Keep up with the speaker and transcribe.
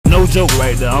no joke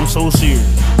right there. I'm so serious.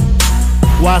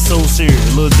 Why so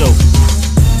serious? A little joke.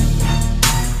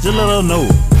 Just let her know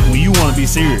when you want to be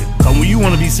serious. Cause when you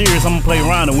want to be serious, I'm gonna play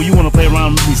around, and when you want to play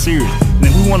around, I'm gonna be serious. And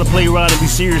if we want to play around and be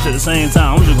serious at the same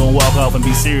time, I'm just gonna walk off and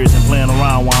be serious and playing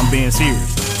around while I'm being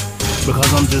serious.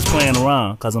 Because I'm just playing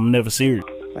around, cause I'm never serious.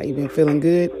 Why, you been feeling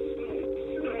good?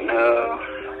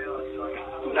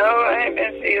 No, I ain't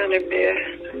been feeling it bad.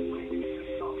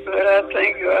 But I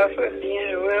thank God for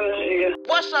being well here.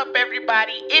 What's up,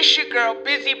 everybody? It's your girl,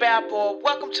 Busy Balboa.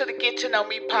 Welcome to the Get to Know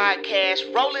Me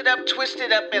podcast. Roll it up, twist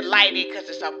it up, and light it, because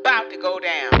it's about to go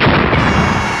down.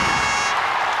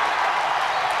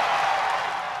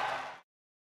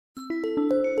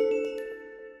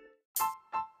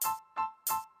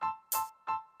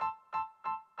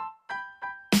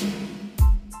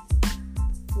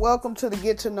 Welcome to the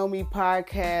Get to Know Me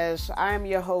podcast. I am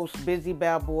your host, Busy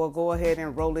Balboa. Go ahead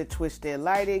and roll it, twist it,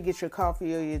 light it. Get your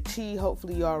coffee or your tea.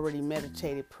 Hopefully you already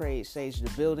meditated, prayed, saged the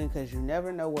building, because you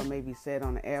never know what may be said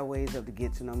on the airways of the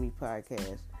Get to Know Me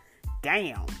podcast.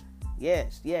 Damn.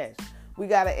 Yes. We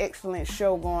got an excellent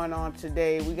show going on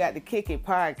today. We got the Kick It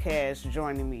podcast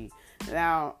joining me.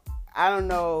 Now, I don't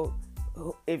know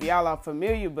if y'all are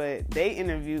familiar, but they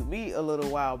interviewed me a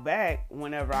little while back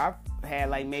whenever I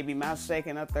had like maybe my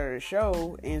second or third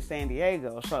show in San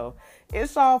Diego. So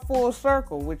it's all full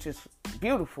circle, which is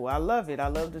beautiful. I love it. I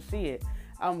love to see it.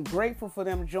 I'm grateful for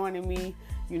them joining me.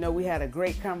 You know, we had a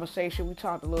great conversation. We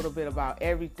talked a little bit about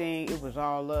everything. It was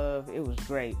all love. It was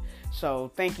great.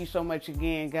 So thank you so much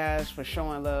again, guys, for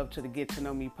showing love to the Get to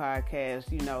Know Me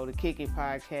podcast. You know, the Kick It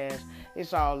podcast.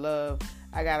 It's all love.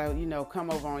 I got to, come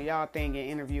over on y'all thing and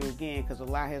interview again, because a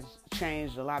lot has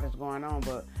changed. A lot is going on.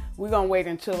 But we're going to wait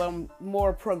until I'm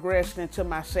more progressed into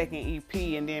my second EP,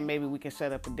 and then maybe we can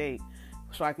set up a date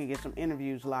so I can get some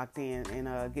interviews locked in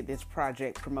and get this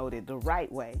project promoted the right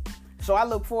way. So I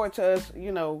look forward to us,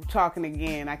 talking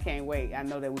again. I can't wait. I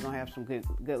know that we're going to have some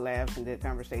good laughs and good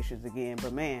conversations again.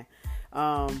 But, man,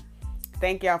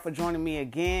 thank y'all for joining me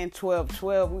again.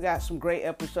 12/12. We got some great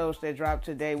episodes that dropped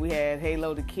today. We had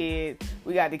Halo the Kid.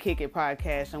 We got the Kick It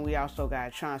podcast. And we also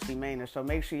got Chauncey Maynard. So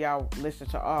make sure y'all listen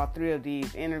to all three of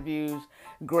these interviews.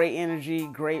 Great energy,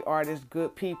 great artists,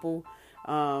 good people.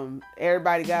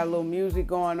 Everybody got a little music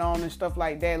going on and stuff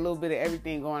like that, a little bit of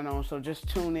everything going on. So just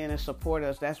tune in and support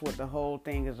us. That's what the whole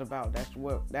thing is about.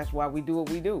 That's why we do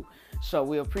what we do. So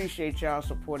we appreciate y'all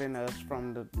supporting us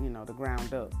from the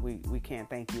ground up. We can't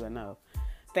thank you enough.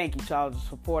 Thank you to all the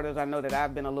supporters. I know that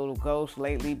I've been a little ghost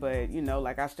lately, but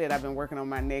like I said, I've been working on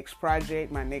my next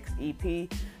project, my next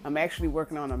EP. I'm actually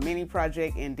working on a mini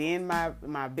project and then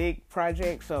my big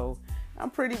project. So I'm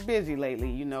pretty busy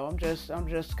lately, I'm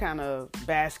just kind of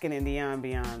basking in the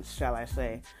ambiance, shall I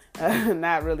say.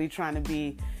 Not really trying to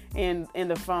be in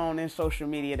the phone and social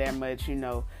media that much,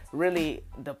 Really,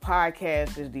 the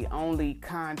podcast is the only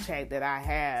contact that I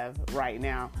have right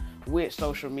now with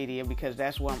social media, because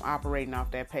that's where I'm operating off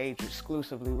that page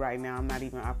exclusively right now. I'm not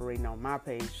even operating on my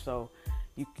page. So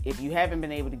if you haven't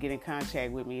been able to get in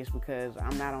contact with me, it's because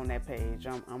I'm not on that page.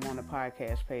 I'm on the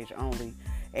podcast page only.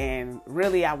 And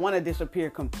really, I want to disappear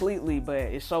completely, but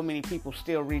it's so many people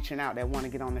still reaching out that want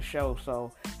to get on the show.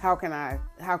 So how can I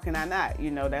not?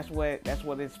 That's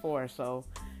what it's for. So,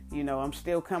 I'm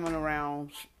still coming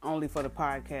around only for the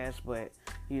podcast, but,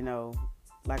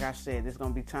 like I said, there's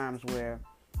going to be times where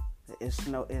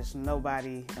it's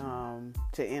nobody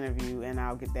to interview, and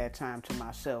I'll get that time to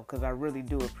myself, because I really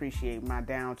do appreciate my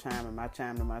downtime and my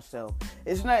time to myself.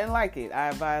 It's nothing like it. I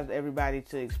advise everybody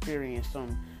to experience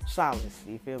some solace,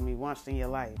 you feel me, once in your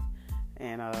life.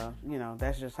 And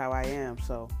that's just how I am.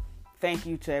 So thank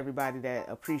you to everybody that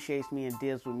appreciates me and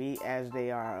deals with me as they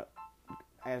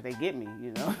get me.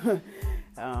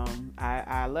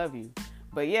 I love you.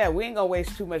 But yeah, we ain't gonna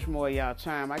waste too much more of y'all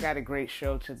time. I got a great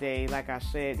show today. Like I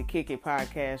said, the Kick It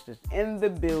podcast is in the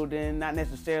building. Not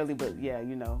necessarily, but yeah,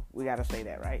 we gotta say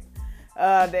that, right?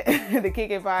 The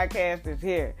Kick It podcast is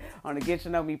here on the Get to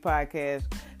Know Me podcast.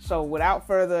 So without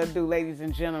further ado, ladies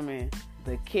and gentlemen,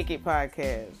 the Kick It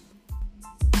podcast.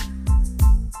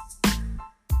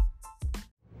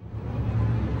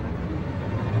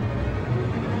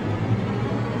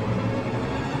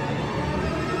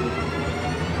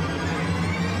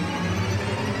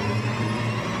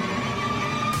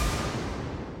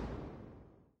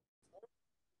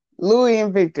 Louis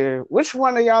and Victor, which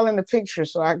one are y'all in the picture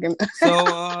so I can?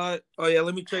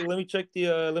 Let me check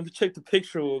the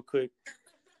picture real quick.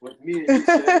 With me and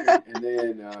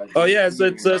then. It's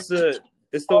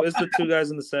the two guys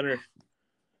in the center.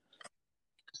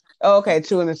 Oh, okay,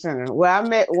 two in the center. Well, I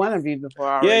met one of you before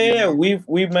already. Yeah.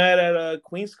 We met at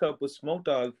Queen's Cup with Smoke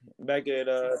Dog back at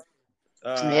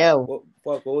Yeah,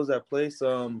 What was that place?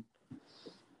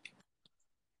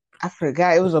 I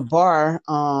forgot. It was a bar.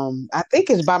 I think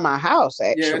it's by my house Yeah,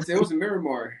 actually. it was in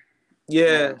Miramar.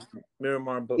 Yeah,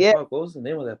 Miramar. But Yeah, fuck, what was the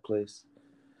name of that place?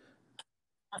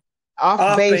 off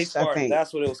Off Base base, I Bar. think.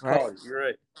 That's what it was Right? called. You're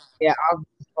right. Yeah, off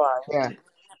base bar. Yeah,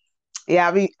 yeah.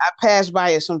 I pass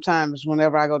by it sometimes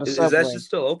whenever I go to Is that Subway. shit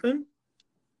still open?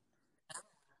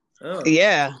 Oh.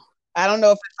 Yeah, I don't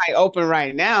know if it's like open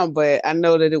right now, but I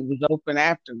know that it was open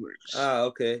afterwards.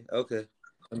 Okay. That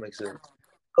makes sense.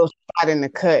 Go spot in the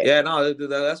cut. Yeah, no,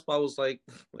 that spot was like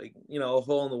a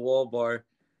hole in the wall bar.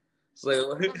 It's like,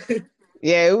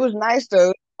 Yeah, it was nice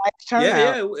though. Nice turnout.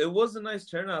 yeah, it was a nice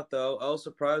turnout though. I was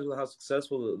surprised with how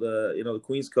successful the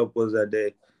Queen's Cup was that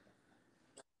day.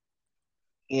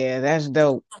 Yeah, that's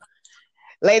dope.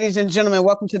 Ladies and gentlemen,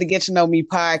 welcome to the Get to Know Me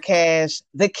podcast,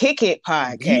 the Kick It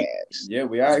podcast. Yeah,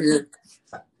 we out here.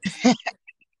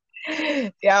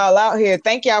 Y'all out here.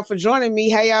 Thank y'all for joining me.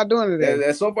 How y'all doing today?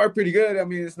 Yeah, so far pretty good. I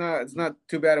mean, it's not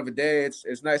too bad of a day.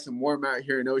 It's nice and warm out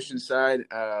here in Oceanside.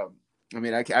 I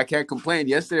mean, I can't complain.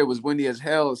 Yesterday was windy as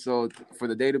hell, so for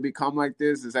the day to be calm like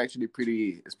this is actually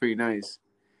pretty nice.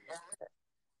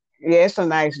 Yeah, it's a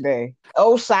nice day.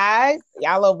 Side,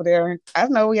 y'all over there. I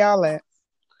know where y'all at.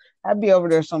 I'd be over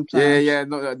there sometimes. Yeah.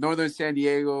 Northern San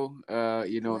Diego,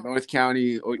 North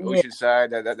County,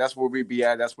 Oceanside. That's where we be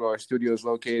at. That's where our studio is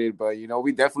located. But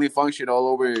we definitely function all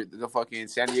over the fucking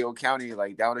San Diego County,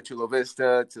 like down to Chula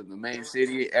Vista, to the main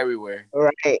city, everywhere.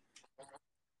 Right.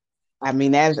 I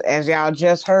mean, as y'all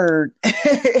just heard,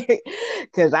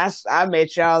 because I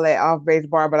met y'all at Off Base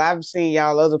Bar, but I've seen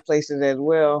y'all other places as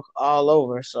well, all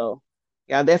over. So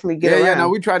y'all definitely get around. Yeah. No,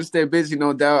 we try to stay busy,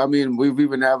 no doubt. I mean, we've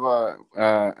even have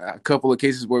a couple of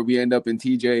cases where we end up in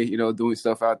TJ, doing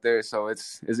stuff out there. So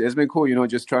it's been cool,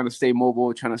 just trying to stay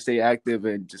mobile, trying to stay active,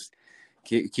 and just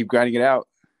keep grinding it out.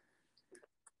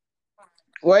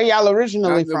 Where y'all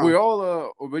originally from? We're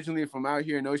all originally from out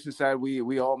here in Oceanside.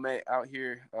 We all met out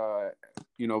here,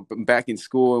 back in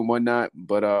school and whatnot.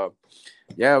 But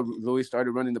Louis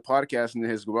started running the podcast in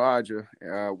his garage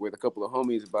with a couple of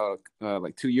homies about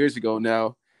like 2 years ago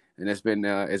now, and it's been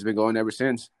going ever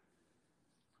since.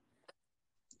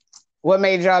 What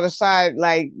made y'all decide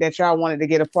like that y'all wanted to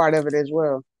get a part of it as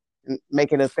well and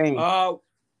make it a thing?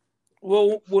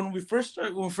 Well, when we first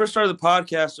started the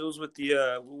podcast, it was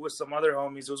with some other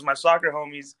homies. It was my soccer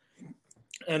homies,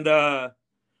 and the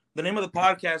name of the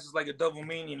podcast is like a double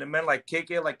meaning. It meant like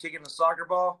kick it, like kicking the soccer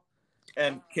ball,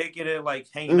 and kicking it like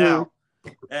hanging out.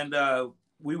 And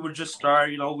we would just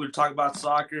start, we would talk about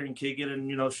soccer and kick it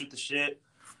and shoot the shit.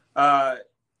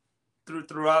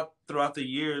 Throughout the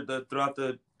year, throughout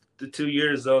the 2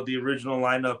 years though, the original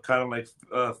lineup kind of like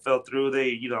fell through.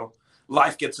 They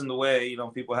life gets in the way,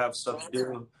 people have stuff to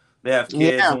do. They have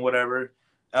kids and whatever.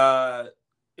 So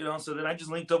then I just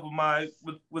linked up with my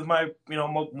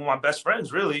best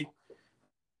friends, really.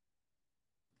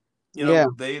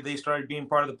 They started being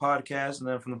part of the podcast, and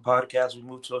then from the podcast we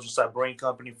moved to Oceanside Brewing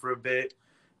Company for a bit.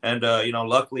 And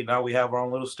luckily now we have our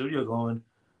own little studio going,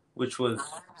 which was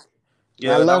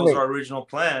that was our original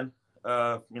plan.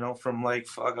 From like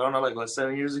I don't know, like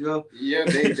 7 years ago. Yeah,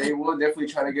 they will definitely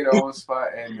try to get our own spot,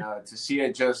 and to see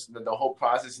it just the whole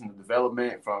process and the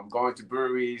development from going to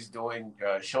breweries, doing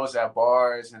shows at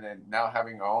bars, and then now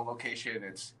having our own location.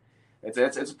 It's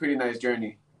a pretty nice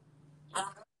journey.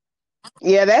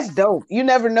 Yeah, that's dope. You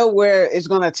never know where it's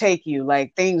gonna take you.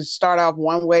 Like things start off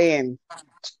one way and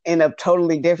end up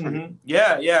totally different. Mm-hmm.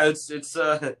 Yeah.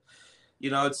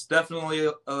 It's definitely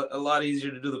a lot easier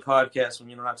to do the podcast when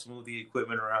you don't have to move the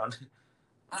equipment around.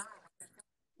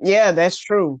 Yeah, that's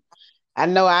true. I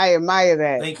know. I admire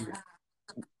that. Thank you.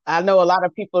 I know a lot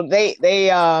of people. They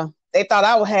thought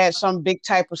I had some big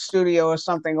type of studio or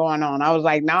something going on. I was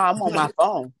like, no, I'm on my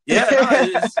phone. Yeah,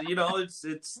 it's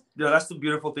that's the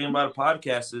beautiful thing about a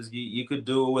podcast is you could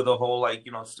do it with a whole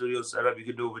studio setup. You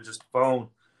could do it with just a phone.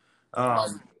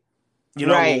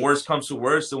 When worst comes to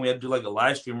worst, then we had to do like a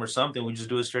live stream or something. We just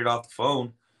do it straight off the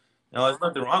phone. There's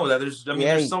nothing wrong with that.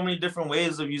 There's so many different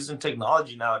ways of using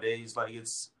technology nowadays. Like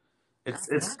it's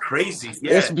crazy.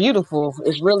 Yeah. It's beautiful.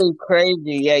 It's really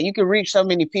crazy. Yeah, you can reach so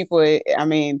many people. I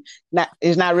mean,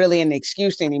 it's not really an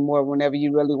excuse anymore. Whenever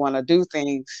you really want to do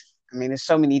things, I mean, there's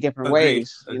so many different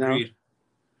ways. Agreed.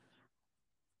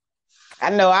 I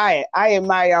know. I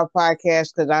admire y'all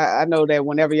podcast because I know that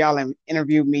whenever y'all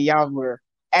interviewed me, y'all were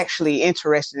actually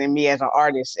interested in me as an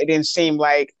artist. It didn't seem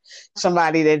like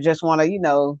somebody that just want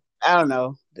to, I don't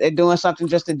know, they're doing something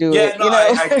just to do it. No,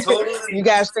 I totally. You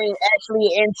guys seem actually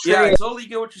interested. Yeah, I totally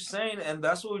get what you're saying, and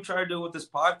that's what we try to do with this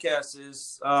podcast.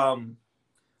 Is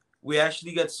we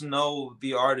actually get to know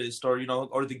the artist or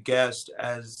or the guest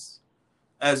as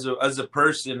a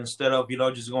person instead of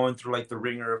just going through like the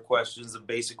ringer of questions, the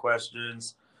basic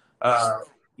questions. Uh,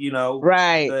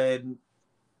 Right. then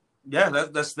yeah,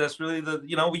 that's really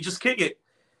we just kick it.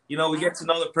 We get to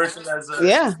know the person as a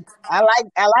Yeah. I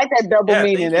like that double yeah.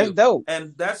 meaning. Thank That's you. dope.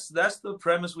 And that's the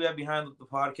premise we have behind the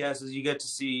podcast is you get to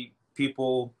see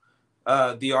people,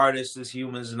 the artists as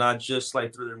humans, and not just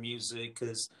like through their music.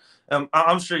 Because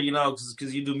I'm sure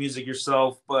because you do music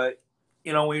yourself, but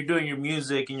when you're doing your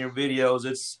music and your videos,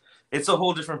 it's a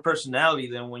whole different personality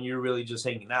than when you're really just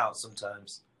hanging out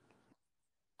sometimes.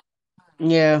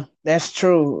 Yeah, that's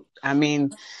true. I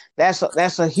mean, that's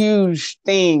a huge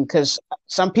thing because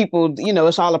some people,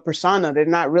 it's all a persona. They're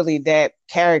not really that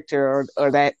character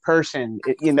or that person.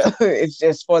 It's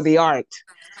just for the art.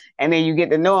 And then you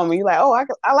get to know them, and you're like, oh,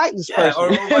 I like this Yeah, person.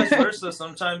 or vice versa.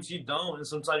 Sometimes you don't, and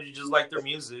sometimes you just like their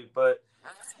music. But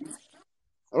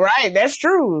Right, that's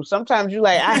true. Sometimes you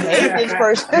like, I hate this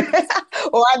person,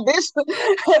 or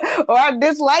I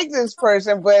dislike this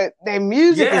person, but their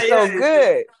music yeah, is so yeah,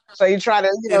 good. So you try to,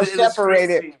 it is separate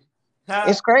it. crazy. Ha,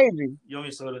 It's crazy. you owe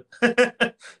me soda.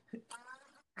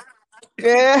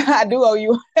 Yeah, I do owe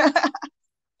you.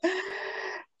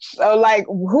 So, like,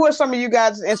 who are some of you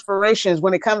guys' inspirations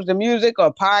when it comes to music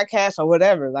or podcasts or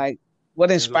whatever? Like,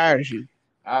 what inspires you?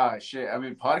 Shit. I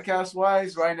mean, podcast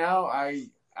wise, right now, I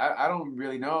don't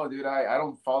really know, dude. I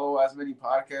don't follow as many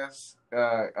podcasts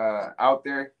out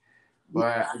there,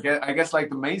 but I guess like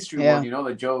the mainstream Yeah. one,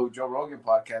 the Joe Rogan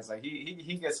podcast, like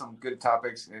he gets some good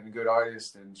topics and good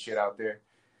artists and shit out there.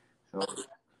 So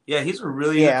Yeah, he's a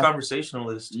really Yeah. good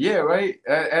conversationalist. yeah, right.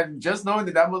 And just knowing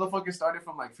that motherfucker started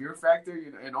from like Fear Factor,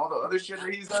 and all the other shit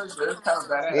that he's done, so it's kind of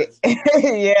badass.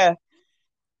 Yeah.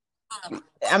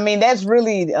 I mean, that's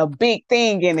really a big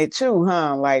thing in it too,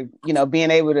 huh? Like,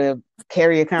 being able to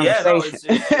carry a Yeah, no,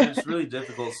 conversation. it's really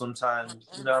difficult sometimes,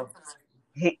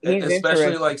 He's especially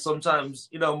interesting. like sometimes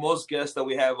most guests that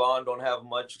we have on don't have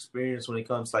much experience when it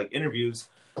comes to like interviews,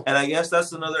 and I guess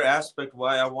that's another aspect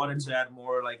why I wanted to add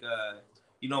more like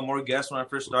more guests. When I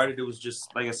first started, it was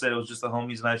just like I said, it was just the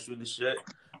homies and I shooting the shit,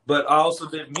 but I also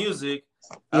did music.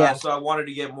 Yeah. So I wanted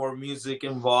to get more music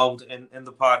involved in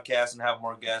the podcast and have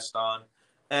more guests on.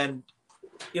 And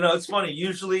it's funny,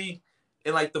 usually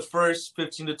in like the first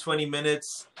 15 to 20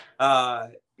 minutes,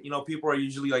 people are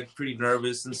usually like pretty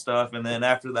nervous and stuff, and then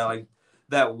after that, like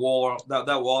that wall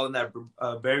and that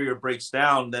barrier breaks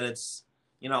down, then it's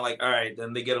like, all right,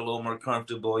 then they get a little more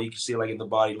comfortable. You can see like in the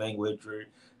body language or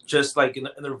just like in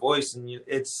their voice, and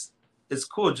it's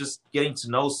cool just getting to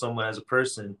know someone as a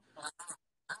person.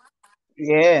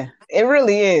 Yeah, it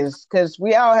really is because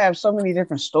we all have so many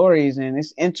different stories, and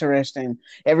it's interesting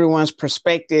everyone's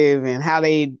perspective and how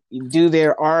they do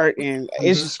their art, and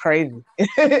it's just crazy.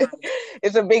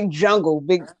 It's a big jungle,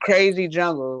 big crazy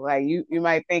jungle. Like you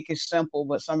might think it's simple,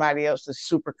 but somebody else is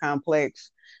super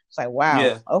complex. It's like, wow,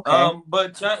 Yeah. okay.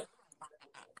 But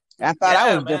I thought I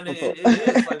yeah, was man, difficult.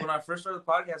 it is like when I first started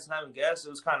the podcast and having guests, it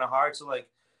was kind of hard to like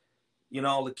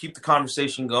to keep the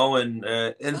conversation going,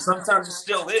 and sometimes it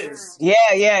still is. Yeah,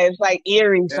 it's like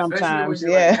eerie Especially when sometimes.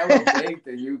 you're Yeah. like hella baked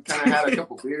and you kind of had a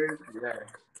couple beers. Yeah.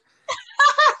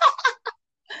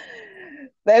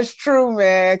 That's true,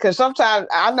 man. Because sometimes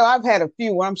I know I've had a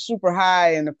few where I'm super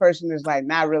high and the person is like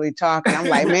not really talking. I'm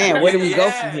like, man, where do we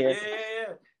go from here?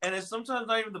 Yeah. And it's sometimes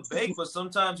not even the bake, but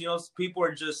sometimes people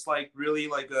are just like really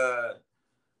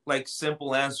like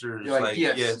simple answers, You're like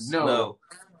yes, no.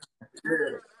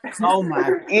 Oh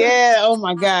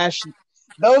my gosh.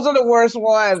 Those are the worst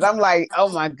ones. I'm like, oh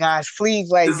my gosh, please,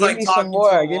 like, It's give like me some talking to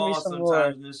more. a Give me wall some sometimes, more.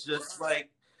 and it's just like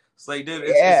dude,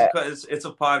 Yeah. it's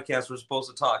a podcast. We're supposed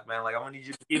to talk, man. Like, I'm gonna need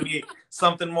you to give me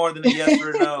something more than a yes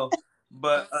or a no.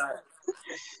 But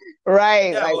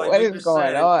Right. yeah, Like, but what you is just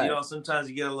going said, on? sometimes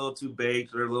you get a little too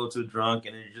baked or a little too drunk,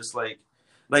 and you're just like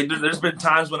there's been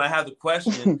times when I have the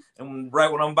question, and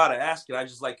right when I'm about to ask it, I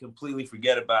just like completely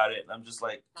forget about it, and I'm just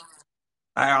like,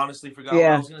 I honestly forgot what I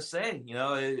Yeah. was gonna say,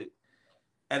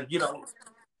 and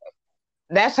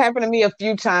That's happened to me a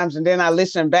few times, and then I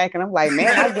listen back and I'm like,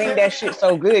 man, I winged that shit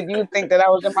so good. You would think that I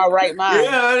was in my right mind.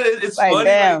 Yeah, it's Like, funny.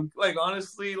 damn. Like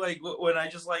honestly, like when I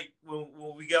just like when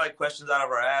we get like questions out of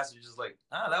our ass, it's just like,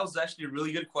 that was actually a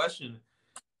really good question.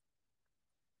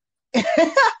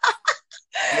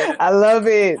 Yeah. I love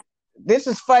it. This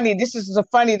is funny. This is a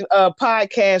funny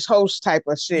podcast host type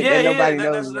of shit that nobody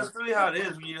knows. That's really how it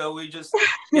is. We just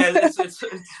it's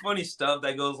funny stuff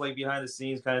that goes like behind the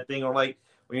scenes kind of thing, or like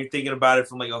when you're thinking about it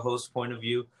from like a host point of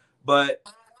view. But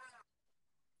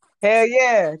Hell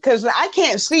yeah, because I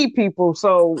can't see people,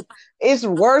 so it's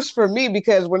worse for me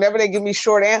because whenever they give me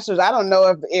short answers, I don't know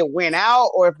if it went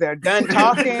out or if they're done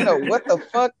talking or what the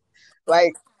fuck.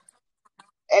 Like,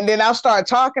 and then I'll start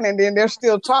talking, and then they're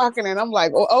still talking, and I'm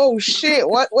like, oh shit,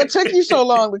 what took you so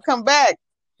long to come back?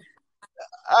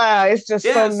 It's just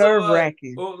so nerve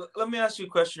wracking. Well, let me ask you a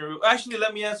question. Actually,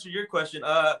 let me answer your question.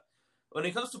 When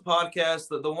it comes to podcasts,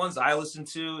 the ones I listen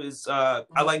to is I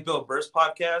like Bill Burr's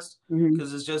podcast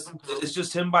because it's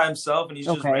just him by himself and he's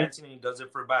just ranting and he does it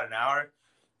for about an hour,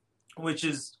 which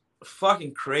is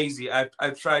fucking crazy.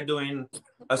 I've tried doing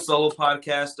a solo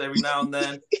podcast every now and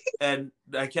then, and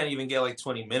I can't even get like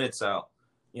 20 minutes out.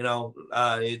 You know,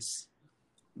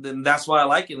 that's why I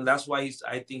like it, and that's why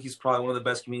I think he's probably one of the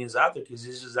best comedians out there because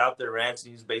he's just out there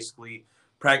ranting. He's basically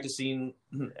practicing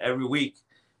every week.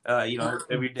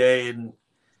 Every day, and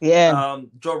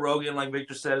Joe Rogan, like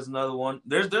Victor said, is another one.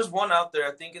 There's one out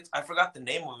there. I think I forgot the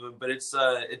name of it, but it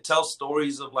tells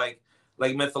stories of like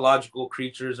mythological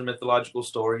creatures and mythological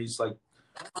stories. Like,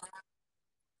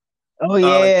 I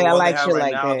like shit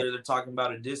like that. They're talking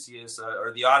about Odysseus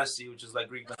or the Odyssey, which is like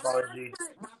Greek mythology.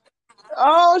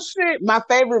 Oh shit! My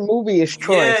favorite movie is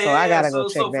Troy, so I gotta go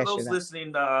check that shit out. So for those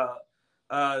listening,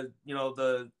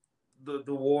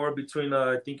 the war between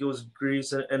I think it was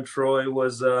Greece and Troy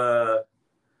was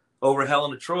over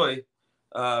Helen of Troy,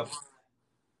 and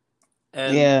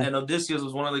Odysseus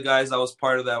was one of the guys that was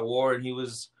part of that war, and he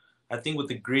was, I think, with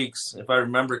the Greeks, if I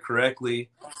remember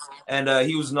correctly, and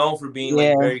he was known for being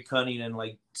like very cunning and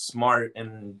like smart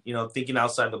and thinking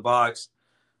outside the box,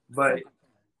 but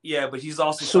he's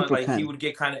also like he would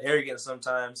get kind of arrogant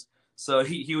sometimes, so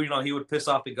he would piss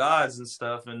off the gods and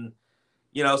stuff, and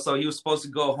so he was supposed to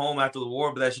go home after the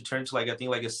war, but that should turn to like I think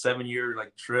like a 7-year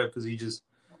like trip because he just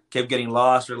kept getting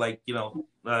lost or like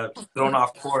thrown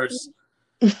off course.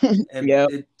 And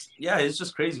it's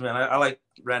just crazy, man. I like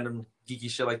random geeky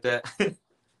shit like that.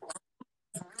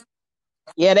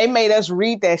 Yeah, they made us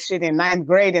read that shit in 9th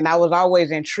grade, and I was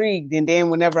always intrigued. And then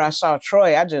whenever I saw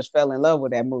Troy, I just fell in love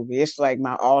with that movie. It's like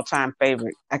my all-time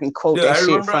favorite. I can quote that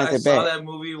shit front to back. I saw that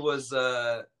movie was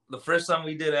the first time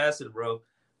we did acid, bro.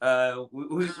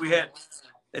 We had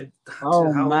how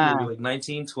old were we, like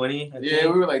 19, 20? Yeah,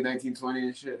 we were like 19, 20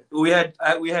 and shit. We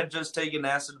had just taken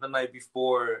acid the night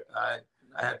before. I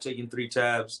had taken 3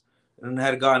 tabs and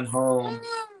had gotten home.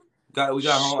 We got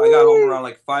home. I got home around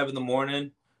like 5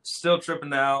 a.m, still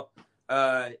tripping out.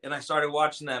 And I started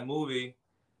watching that movie.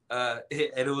 And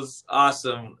it was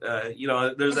awesome.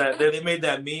 There's that. They made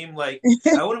that meme like,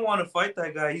 I wouldn't want to fight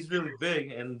that guy. He's really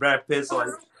big. And Brad Pitt's like,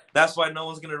 that's why no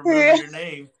one's gonna remember your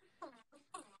name.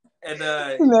 And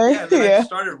then I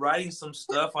started writing some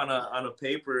stuff on a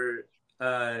paper,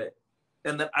 and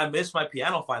then I missed my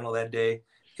piano final that day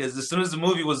because as soon as the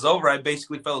movie was over, I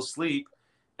basically fell asleep,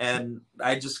 and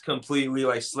I just completely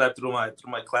like slept through my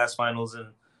class finals, and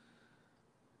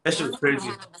that shit was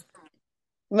crazy.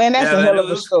 Man, that's a hell of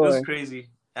a story. It was crazy.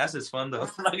 That's just fun though.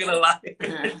 I'm not gonna lie.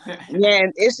 Yeah,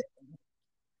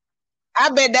 I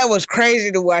bet that was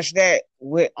crazy to watch that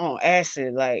on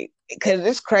acid, like, because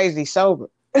it's crazy sober.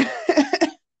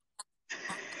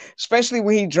 Especially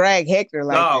when he dragged Hector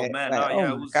like that. Oh, man.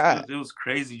 Like, it was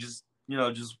crazy. Just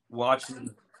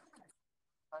watching.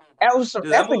 That's a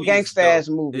gangsta ass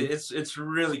movie. It's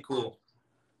really cool.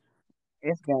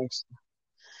 It's gangsta.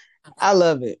 I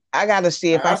love it. I gotta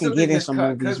see if I can get in some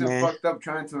movies, man. Fucked up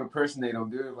trying to impersonate him,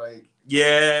 dude. Like,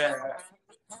 yeah,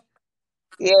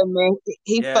 man,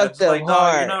 he fucked up like,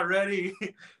 hard. You're not ready.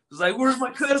 It's like, where's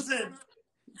my cousin?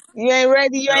 You ain't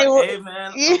ready. You ain't like, hey,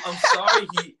 man, I'm sorry.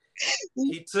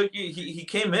 He took you. He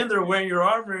came in there wearing your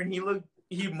armor, and he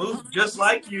moved just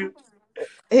like you.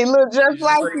 He looked just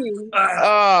like you.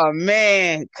 Oh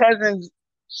man, cousin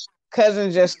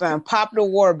just popped the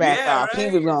war back off. Right?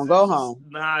 He was gonna go home.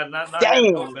 Nah, not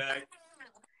damn. Go back.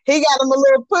 He got him a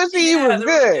little pussy. He was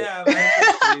good. Yeah, man,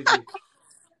 crazy.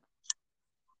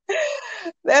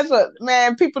 That's what,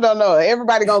 man, people don't know.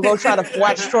 Everybody gonna go try to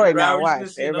watch Troy now.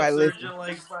 Watch. Everybody listen.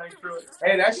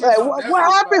 Hey, that shit's like,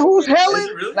 what happened? Who's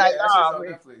Helen? Really? Like,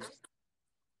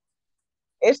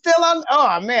 it's still on.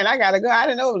 Oh man, I gotta go. I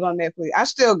didn't know it was on Netflix. I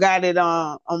still got it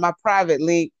on my private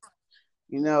link.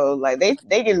 Like they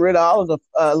getting rid of all the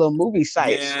little movie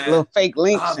sites, little fake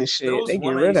links and shit. They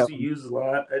getting rid of them. Use a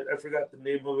lot. I forgot the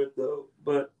name of it though,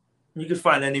 but you can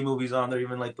find any movies on there,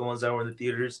 even like the ones that were in the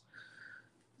theaters.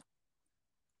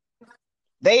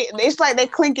 It's like they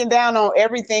clinking down on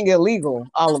everything illegal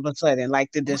all of a sudden,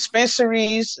 like the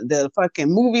dispensaries, the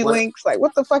fucking movie links. Like,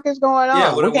 what the fuck is going on?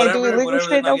 Yeah, we can't do illegal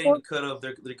shit no more. Cut off,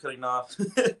 they're cutting off.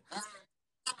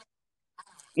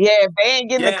 Yeah, if they ain't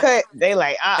getting the Yeah. cut, they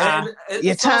like, And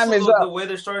your it's time is also the up. way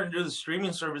they're starting to do the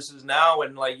streaming services now,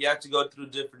 and like you have to go through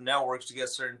different networks to get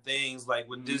certain things. Like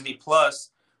with Disney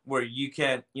Plus, where you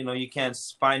can't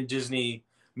find Disney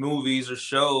movies or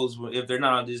shows if they're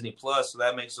not on Disney Plus. So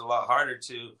that makes it a lot harder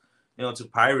to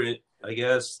pirate, I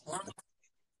guess.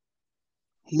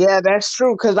 Yeah, that's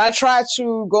true. Because I tried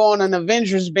to go on an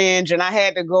Avengers binge, and I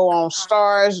had to go on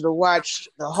Stars to watch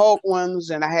the Hulk ones,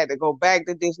 and I had to go back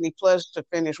to Disney Plus to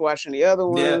finish watching the other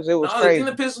Yeah, ones. It was no, the thing crazy.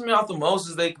 that pisses me off the most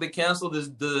is they canceled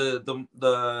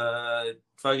the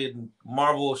fucking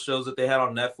Marvel shows that they had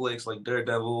on Netflix, like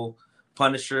Daredevil,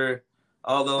 Punisher,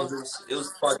 all those. It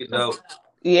was fucking dope.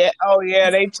 Yeah. Oh, yeah.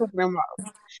 They took them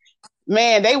out.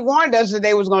 Man, they warned us that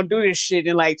they was gonna do this shit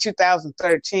in like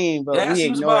 2013, but Yeah, we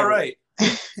seems about ignored right. it.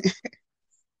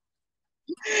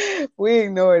 We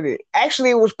ignored it. Actually,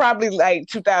 it was probably like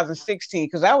 2016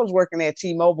 because I was working at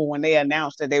T-Mobile when they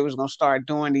announced that they was gonna start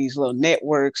doing these little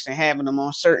networks and having them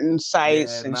on certain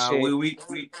sites Yeah, and nah, shit.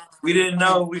 we didn't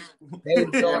know. They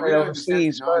was Yeah, doing we it don't understand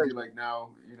overseas technology first. like now.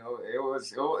 You know,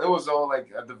 it was all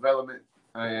like a development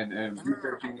and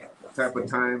researching type of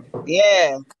time.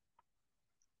 Yeah,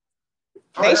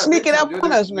 Oh they yeah, sneak big it time, up dude. on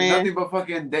There's us, man. nothing but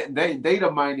fucking data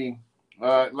mining.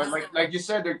 Like you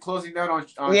said, they're closing down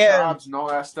on Yeah, shops and all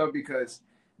that stuff because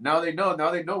now they know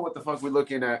what the fuck we're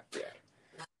looking at.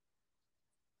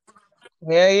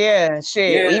 yeah.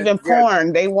 Shit, Yeah, even yeah.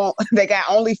 porn. They want. They got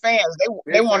OnlyFans.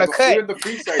 They want to cut. Even the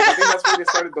free sites. I think that's why they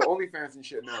started the OnlyFans and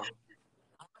shit now.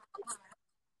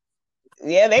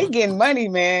 Yeah, they getting money,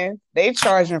 man. They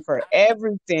charging for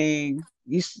everything.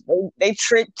 They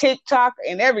trick TikTok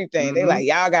and everything. They like,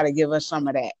 y'all got to give us some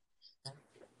of that.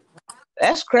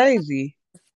 That's crazy.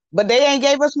 But they ain't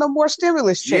gave us no more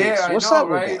stimulus checks. Yeah, I What's know, up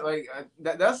with right? that? Like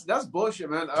that's bullshit,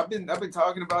 man. I've been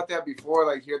talking about that before,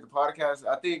 like here at the podcast.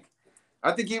 I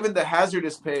think even the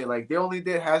hazardous pay, like they only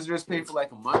did hazardous pay for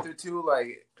like a month or two.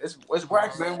 Like it's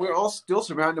whack, man. We're all still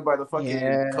surrounded by the fucking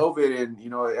Yeah, COVID, and you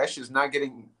know that shit's not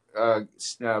getting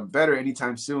better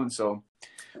anytime soon. So,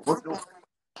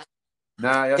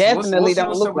 nah, yes, we'll definitely see don't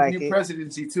what's look up with the like new it.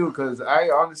 presidency too, because I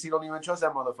honestly don't even trust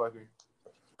that motherfucker.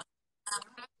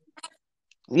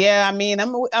 Yeah, I mean,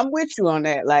 I'm with you on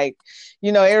that. Like,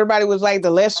 everybody was like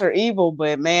the lesser evil,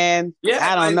 but man, Yeah,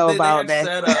 I don't like know they about had that.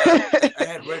 said. I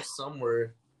had read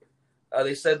somewhere.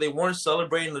 They said they weren't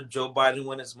celebrating the Joe Biden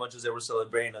win as much as they were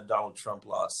celebrating a Donald Trump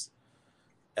loss.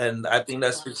 And I think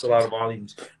that speaks a lot of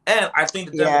volumes. And I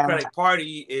think the Yeah. Democratic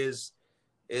Party is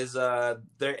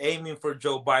they're aiming for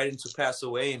Joe Biden to pass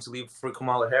away and to leave for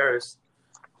Kamala Harris.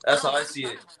 That's how I see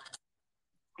it.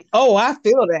 Oh, I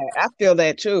feel that. I feel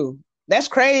that too. That's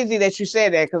crazy that you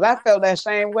said that because I felt that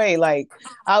same way. Like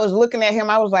I was looking at him,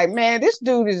 I was like, man, this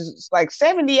dude is like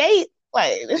 78.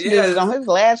 Like this dude is on his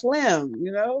last limb,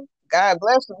 God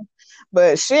bless him.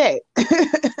 But shit.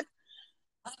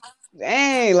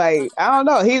 Dang, like I don't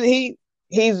know. He's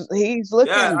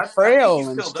looking I think frail he's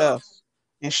and filled up. stuff.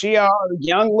 And she all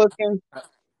young looking.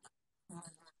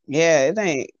 Yeah,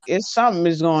 it's something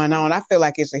is going on. I feel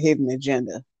like it's a hidden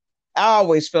agenda. I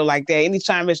always feel like that.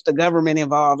 Anytime it's the government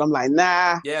involved, I'm like,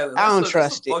 nah, Yeah, I don't that's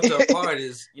trust the it. fucked up part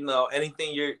is,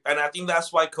 anything and I think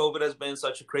that's why COVID has been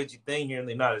such a crazy thing here in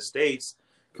the United States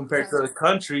compared to other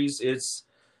countries. It's,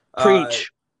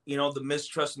 Preach. The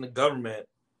mistrust in the government.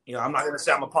 I'm not going to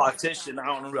say I'm a politician. I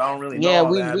don't really know Yeah,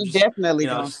 all we that. I'm just, definitely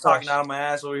don't just talking trust. out of my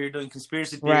ass over here doing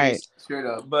conspiracy theories. Right. Straight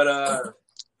up. But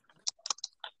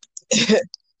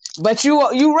But you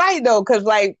right though, because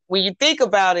like when you think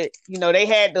about it, they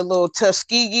had the little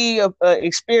Tuskegee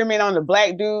experiment on the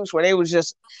black dudes where they was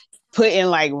just putting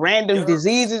like random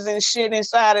diseases and shit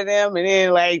inside of them, and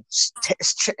then like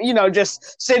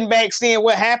just sitting back seeing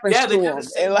what happens to them,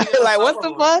 and like what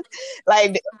the fuck,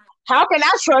 like. How can I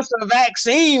trust a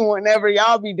vaccine whenever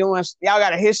y'all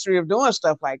got a history of doing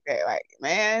stuff like that? Like,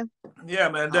 man. Yeah,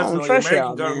 man, definitely. The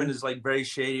American government is like very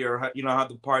shady, or how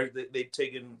the part they've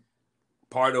taken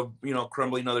part of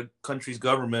crumbling other countries'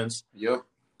 governments. Yep.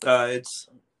 It's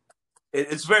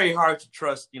very hard to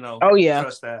trust. Oh yeah.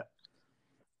 Trust that.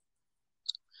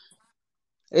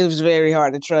 It was very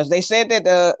hard to trust. They said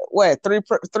that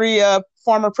three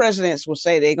former presidents will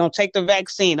say they're gonna take the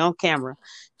vaccine on camera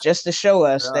just to show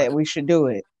us that we should do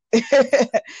it.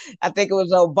 I think it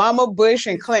was Obama, Bush,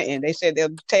 and Clinton. They said they'll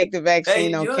take the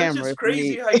vaccine on camera. It's just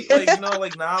crazy how now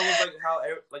with how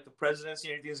like the presidency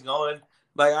and everything's going.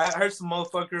 Like I heard some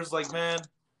motherfuckers like, man,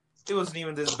 it wasn't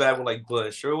even this bad with like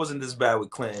Bush, or it wasn't this bad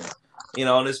with Clinton.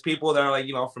 And there's people that are like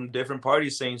from different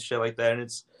parties saying shit like that,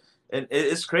 and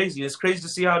it's crazy. It's crazy to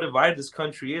see how divided this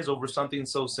country is over something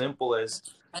so simple as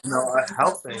a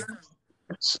health thing.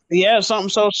 Yeah, something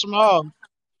so small.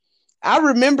 I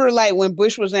remember like when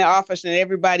Bush was in office and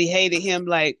everybody hated him,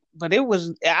 like, but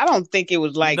I don't think it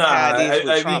was like Nah, how it is with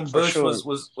I Trump mean for Bush sure.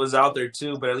 was out there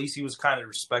too, but at least he was kind of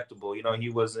respectable. You know, he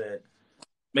wasn't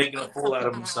making a fool out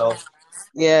of himself.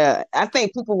 Yeah, I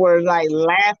think people were like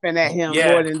laughing at him more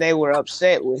Yeah, than they were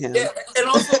upset with yeah, him. and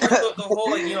also like the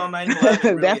whole like 9/11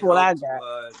 really That's what I helped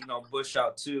got. Bush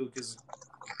out too, because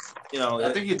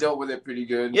I think he dealt with it pretty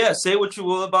good. yeah, say what you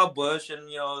will about Bush and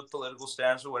political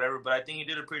stance or whatever, but I think he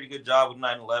did a pretty good job with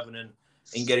 9/11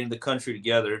 and getting the country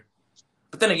together.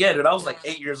 But then again, dude, I was like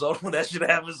 8 years old when that shit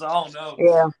happened, so I don't know.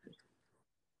 Yeah.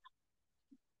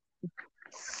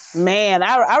 Man,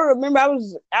 I remember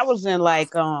I was in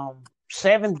like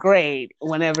seventh grade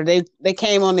whenever they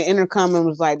came on the intercom and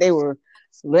was like they were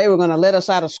gonna let us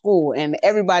out of school, and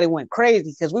everybody went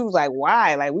crazy because we was like,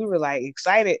 why? Like we were like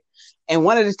excited. And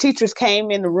one of the teachers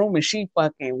came in the room and she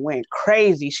fucking went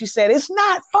crazy. She said, "It's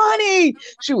not funny."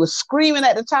 She was screaming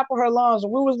at the top of her lungs.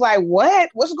 And we was like, what?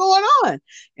 What's going on?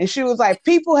 And she was like,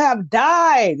 people have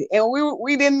died. And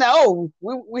we didn't know.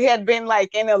 We had been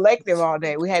like in elective all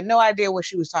day. We had no idea what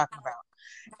she was talking about.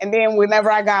 And then whenever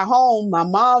I got home, my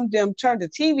mom them turned the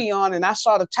TV on and I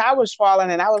saw the towers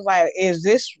falling and I was like, is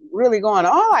this really going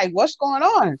on? Like, what's going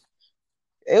on?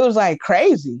 It was like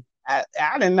crazy. I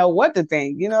didn't know what to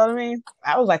think. You know what I mean?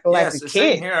 I was like a Same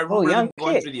kid, here. I little remember young them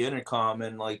going kid. through the intercom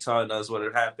and like telling us what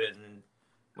had happened. And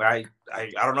I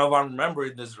don't know if I'm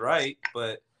remembering this right,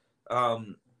 but I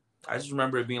just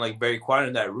remember it being like very quiet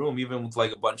in that room, even with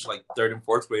like a bunch of like third and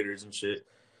fourth graders and shit.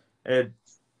 And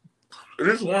it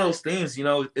is one of those things,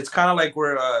 it's kind of like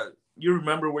where you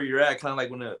remember where you're at, kind of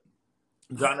like when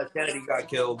John F. Kennedy got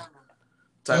killed.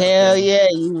 Hell yeah,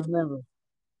 you remember.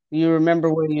 You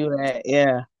remember where you were at.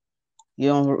 Yeah. You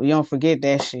don't forget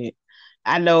that shit.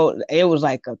 I know it was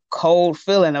like a cold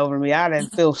feeling over me. I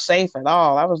didn't feel safe at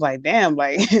all. I was like, damn,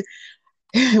 like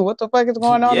what the fuck is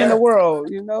going on in the Yeah. world,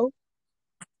 you know?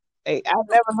 Hey, I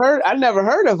never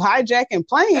heard of hijacking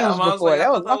planes Yeah, I before.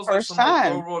 That was thought my that was like first some like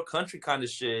time. third world country kind of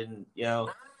shit, and Yeah,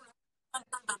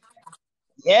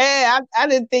 I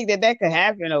didn't think that could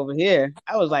happen over here.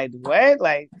 I was like, what?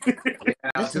 Like,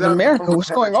 this is America. What's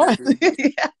going on?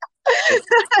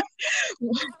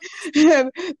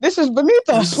 This is beneath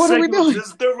us. What are we doing? This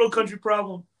is third world country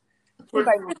problem. Like,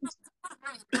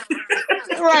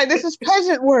 right, this is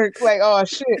peasant work. Like, oh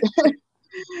shit.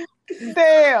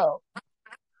 Damn.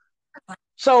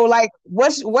 So, like,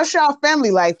 what's y'all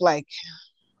family life like?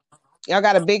 Y'all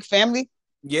got a big family?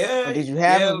 Yeah. Or did you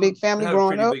have a big family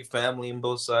growing up? Big family in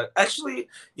both sides. Actually,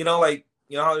 like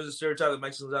how there's a stereotype that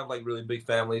Mexicans have like really big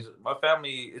families. My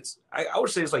family, I would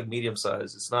say it's like medium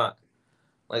size. It's not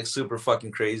like super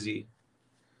fucking crazy.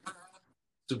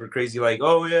 Super crazy, like,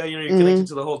 oh yeah, you're connected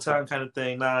to the whole town kind of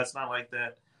thing. Nah, it's not like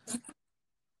that.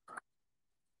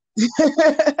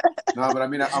 No, but I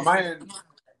mean, on my end,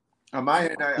 I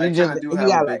kind of do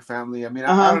have a big family. I mean,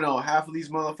 I don't know half of these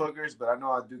motherfuckers, but I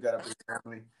know I do got a big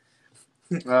family.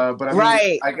 But I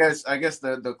mean, I guess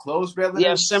the close relatives,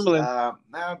 yeah, similar.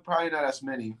 Nah, probably not as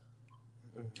many.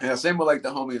 Yeah, same with like the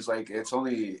homies. Like it's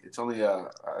only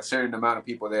a certain amount of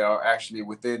people that are actually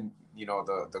within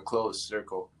the close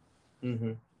circle.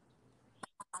 Mm-hmm.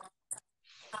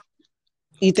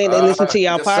 You think they listen to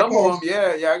y'all podcast? Some of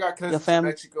them, yeah. I got cousins in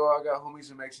Mexico. I got homies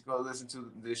in Mexico that listen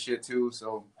to this shit too.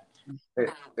 So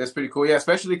it's pretty cool. Yeah,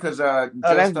 especially because within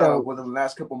the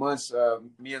last couple months,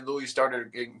 me and Louis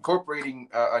started incorporating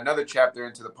another chapter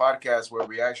into the podcast where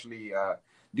we actually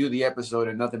do the episode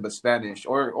in nothing but Spanish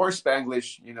or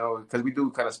Spanglish, because we do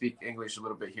kind of speak English a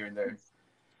little bit here and there.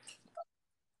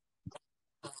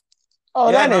 Oh,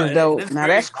 yeah, that is dope. Now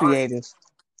that's creative.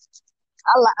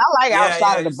 I like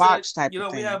outside of the box type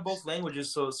of thing. We have both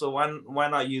languages, so why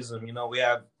not use them? We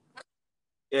have,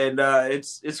 and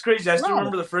it's crazy. I still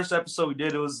remember the first episode we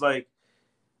did. It was like,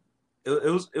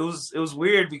 it was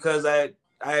weird because I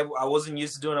wasn't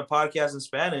used to doing a podcast in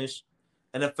Spanish,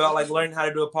 and it felt like learning how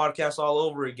to do a podcast all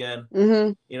over again.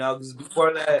 Mm-hmm. Because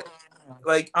before that,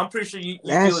 like I'm pretty sure you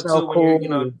feel it too when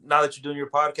you're now that you're doing your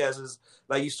podcast, is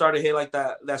like you start to hit like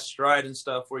that stride and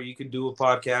stuff where you can do a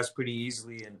podcast pretty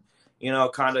easily and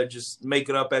kind of just make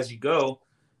it up as you go.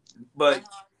 But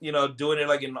doing it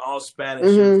like in all Spanish,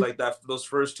 it was like that. Those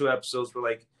first two episodes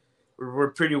were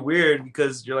pretty weird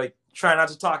because you're like trying not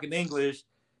to talk in English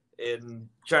and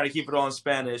trying to keep it all in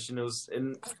Spanish, and it was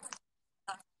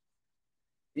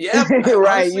yeah,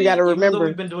 right. Honestly, you got to remember. Even though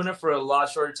we've been doing it for a lot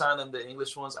shorter time than the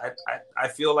English ones, I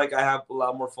feel like I have a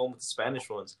lot more fun with the Spanish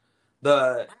ones.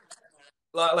 The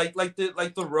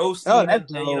roasting and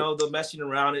the messing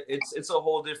around. It's a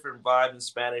whole different vibe in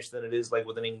Spanish than it is like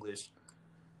with an English.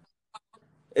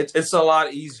 it's a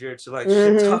lot easier to like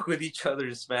shit Mhm. talk with each other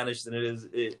in Spanish than it is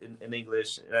in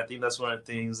English, and I think that's one of the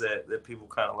things that people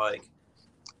kind of like.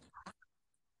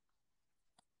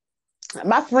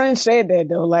 My friend said that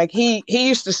though. Like he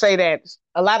used to say that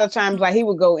a lot of times. Like he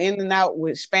would go in and out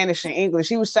with Spanish and English.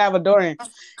 He was Salvadorian,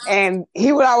 and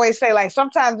he would always say like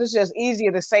sometimes it's just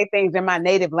easier to say things in my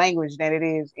native language than it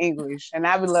is English. And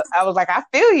I was like, I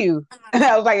feel you. And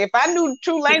I was like, if I knew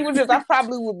two languages, I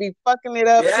probably would be fucking it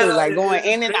up Yeah, too. no, Like going it's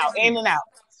in and out, in crazy. and out.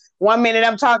 1 minute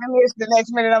I'm talking this, the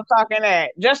next minute I'm talking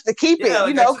that, just to keep Yeah,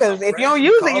 it, like I took some because if you French don't in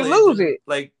use it, you college, lose and it.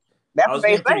 like That's I what was they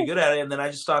getting pretty say. good at it, and then I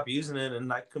just stopped using it,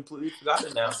 and I completely forgot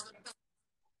it now.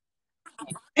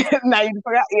 Now you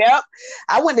forgot. Yep.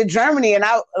 I went to Germany and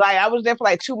I was there for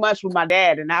like 2 months with my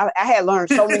dad and I had learned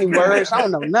so many words. I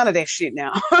don't know none of that shit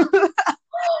now.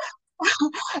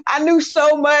 I knew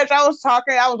so much. I was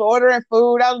talking, I was ordering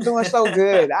food, I was doing so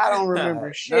good. I don't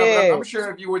remember No, but I'm shit.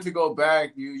 sure if you were to go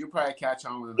back, you probably catch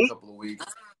on within a couple of weeks.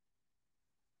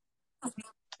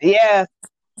 Yeah.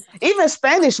 Even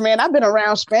Spanish, man. I've been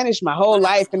around Spanish my whole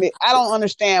life and I don't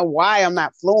understand why I'm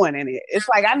not fluent in it. It's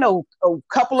like I know a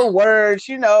couple of words,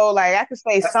 like I can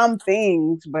say some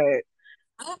things, but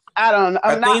I I'm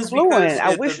think not it's because fluent.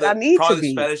 I wish I need to probably the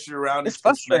be. Spanish you're around, It's it's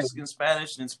frustrating. Mexican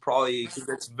Spanish, and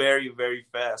it's very very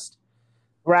fast.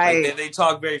 Like Right. they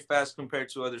talk very fast compared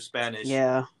to other Spanish.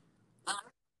 Yeah.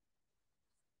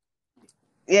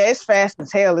 Yeah, it's fast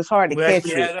as hell. It's hard to But catch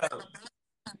it. yeah, no.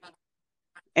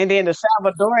 And then the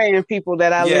Salvadorian people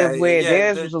that I live with,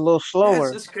 theirs was a little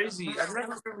slower. It's crazy. I've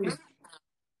never really.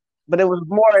 But it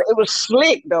was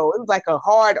slick though. It was like a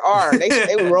hard R.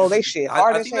 They would roll their shit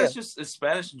hard I as think that's hell. just it's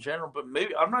Spanish in general, but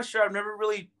maybe I'm not sure. I've never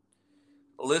really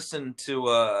listened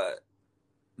to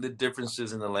the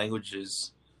differences in the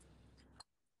languages.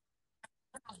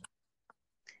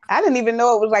 I didn't even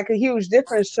know it was like a huge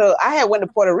difference. So I had went to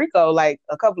Puerto Rico like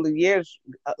a couple of years,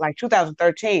 like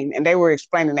 2013, and they were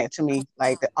explaining that to me,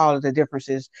 like all of the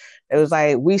differences. It was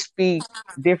like we speak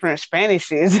different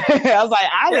Spanishes. I was like,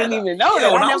 I Yeah, didn't even know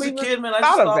that. when I I never was a even kid, man, I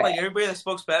just thought of thought that. like everybody that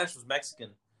spoke Spanish was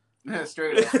Mexican.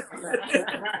 Straight up.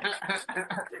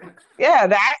 Yeah,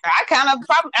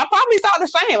 I probably thought the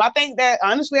same. I think that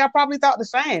honestly, I probably thought the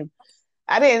same.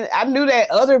 I knew that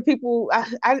other people,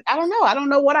 I don't know. I don't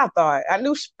know what I thought. I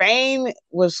knew Spain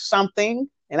was something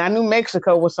and I knew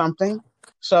Mexico was something.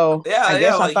 So I Yeah,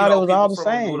 guess I like thought it was all people the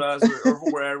from same. Honduras or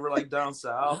wherever, like down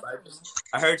south.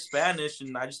 I heard Spanish,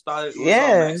 and I just thought it was all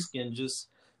Yeah. Mexican. Just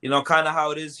kind of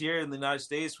how it is here in the United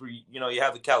States, where you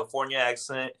have the California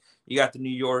accent, you got the New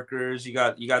Yorkers, you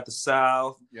got the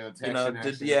South, Yeah, Texan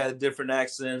accent. different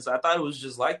accents. I thought it was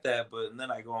just like that, but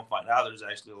then I go and find out there's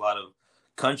actually a lot of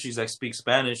countries that speak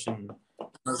Spanish, and I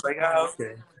was like,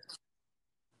 okay.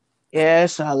 Yeah,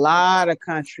 it's a lot of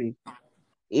countries.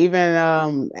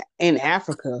 Even in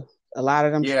Africa, a lot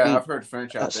of them Yeah, speak I've heard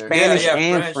French out there. Spanish Yeah,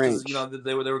 and French, because French.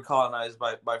 they were colonized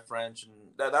by French, and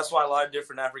that's why a lot of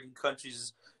different African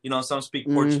countries, some speak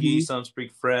Mm-hmm. Portuguese, some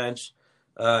speak French,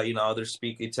 others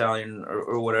speak Italian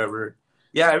or whatever.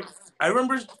 Yeah, I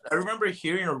remember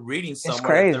hearing or reading It's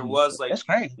somewhere that there crazy. was like That's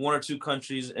crazy. one or two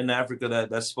countries in Africa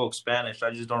that spoke Spanish.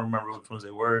 I just don't remember which ones they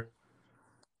were.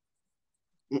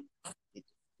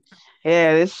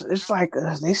 Yeah, it's like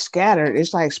they scattered.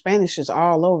 It's like Spanish is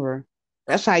all over.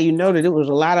 That's how you know that it was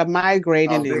a lot of Oh,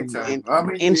 migrating big time. and I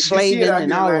mean, you see it enslaving out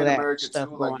and here in all of Latin that America stuff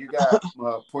too. Like going you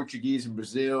got Portuguese in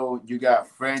Brazil, you got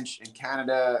French in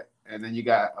Canada, and then you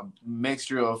got a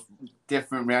mixture of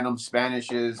different random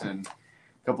Spanishes and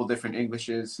a couple different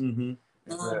Englishes. Mm-hmm.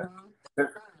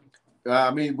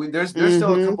 I mean, there's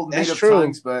still a couple That's native true.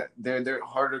 tongues, but they're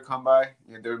harder to come by.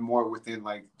 And they're more within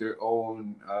like their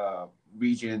own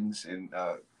regions and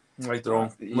like their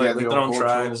own their own own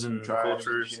tribes and tribes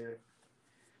cultures. shit.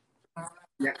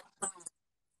 Yeah.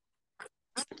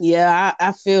 Yeah,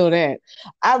 I feel that.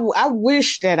 I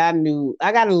wish that I knew.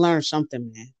 I got to learn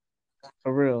something, man.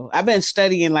 For real. I've been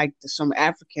studying like some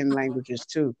African languages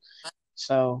too.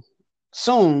 So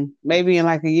soon, maybe in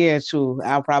like a year or two,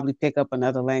 I'll probably pick up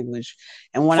another language.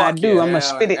 And when I Fuck do, yeah. I'm gonna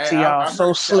Yeah, spit it to y'all I've so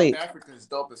heard slick. South Africa is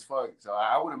dope as fuck, so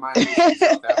I wouldn't mind visiting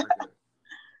South Africa.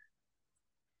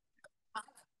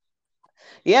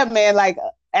 Yeah, man. Like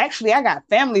actually, I got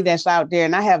family that's out there,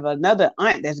 and I have another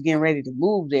aunt that's getting ready to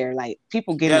move there. Like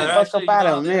people getting Yeah, the they're fuck up actually, out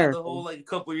of they had America. the whole, like, a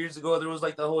couple years ago, there was,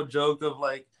 like, the whole joke of,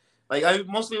 like I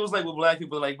mostly it was, like, with black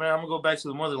people, like, man, I'm gonna go back to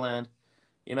the motherland,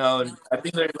 and I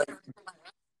think they're, like,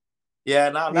 yeah,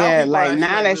 now Yeah, people are like actually,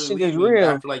 now like, that really shit is leaving real.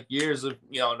 after, like, years of,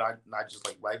 not just,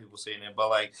 like, white people saying it, but,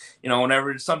 like,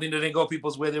 whenever something didn't go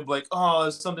people's way, they're like, oh,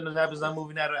 it's something that happens, I'm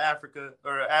moving out of Africa,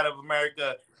 or out of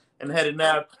America, and heading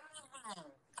out.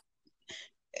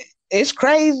 It's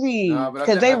crazy But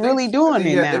because they really doing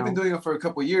it now. They've been doing it for a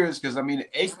couple of years because I mean,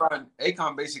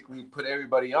 Akon basically put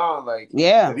everybody on. Like,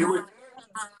 Yeah.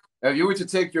 If you were to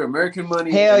take your American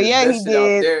money Hell and yeah, invest he it out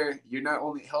did. there, you're not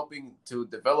only helping to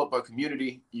develop a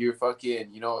community, you're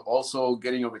fucking, also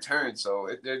getting a return. So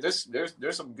there's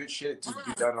some good shit to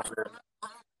be done over there.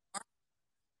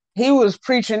 He was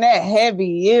preaching that heavy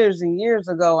years and years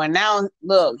ago, and now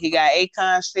look, he got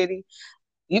Akon City.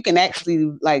 You can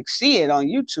actually like see it on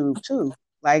YouTube too.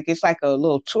 Like it's like a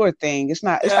little tour thing. It's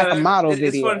not. It's like a model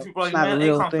video. It's funny. People are like, it's not man, a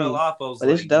real Akon thing. fell off. I was but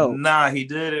like, it's dope. Nah, he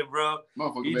did it, bro.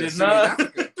 He did not.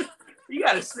 He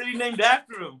got a city named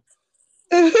after him.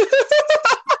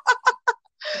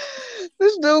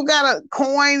 This dude got a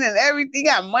coin and everything. He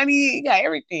got money. He got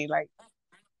everything. Like,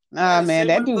 nah, man,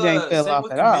 that dude ain't fell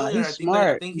off at all. He's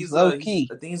smart. I think he's low key.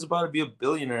 I think he's about to be a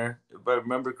billionaire, if I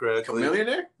remember correctly. A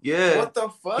millionaire? Yeah. What the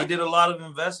fuck? He did a lot of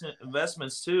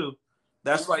investments too.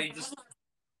 That's why he just.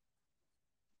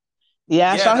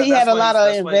 Yeah, I saw he had a lot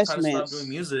of investments. That's why he kind of stopped doing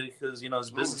music because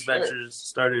his business ventures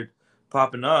started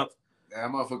popping up. That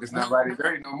motherfucker's not riding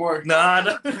dirty no more.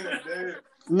 Nah.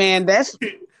 Man, that's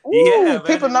man,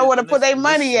 people know where to put their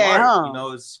money at,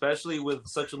 huh? Especially with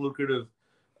such a lucrative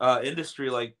industry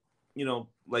like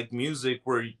like music,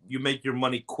 where you make your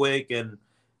money quick, and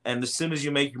as soon as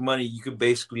you make your money, you could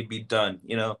basically be done.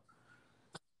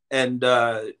 And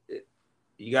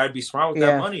you gotta be smart with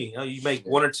that money. You make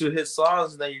one or two hit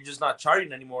songs, and then you're just not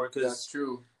charting anymore because that's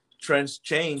true. Trends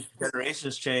change,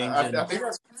 generations change. I think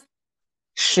that's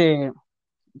shit.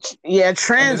 Yeah,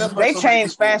 trends they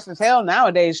change fast as hell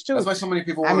nowadays too. That's why so many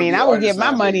people. I mean, I would get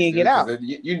my money and get out. Like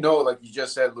you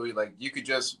just said, Louis, like you could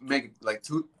just make like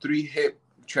 2-3 hit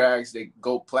tracks, they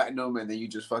go platinum, and then you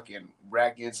just fucking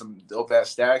rack in some dope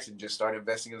ass stacks and just start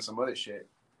investing in some other shit.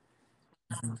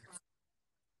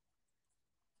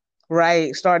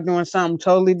 Right, start doing something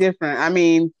totally different. I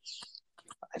mean,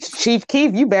 Chief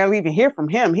Keef, you barely even hear from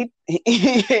him. He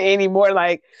anymore.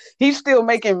 Like he's still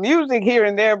making music here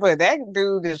and there, but that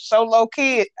dude is so low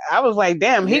key. I was like,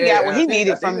 damn, he got what he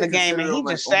needed from the game, and he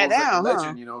just sat down, like a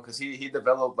legend, because he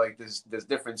developed like this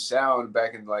different sound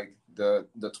back in like the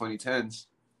 2010s.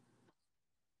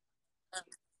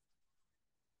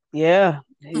 Yeah,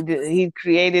 he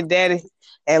created that.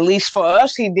 At least for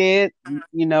us, he did.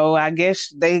 I guess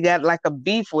they got like a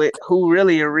beef with who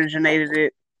really originated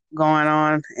it going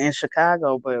on in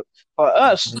Chicago. But for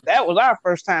us, that was our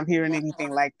first time hearing anything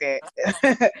like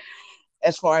that.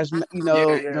 As far as,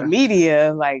 the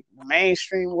media, like the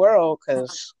mainstream world,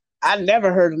 because I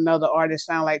never heard another artist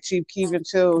sound like Chief Keef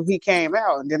until he came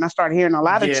out. And then I started hearing a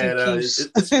lot of Chief Keefs.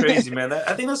 It's crazy, man.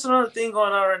 I think that's another thing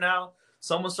going on right now.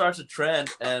 Someone starts a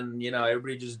trend, and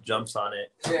everybody just jumps on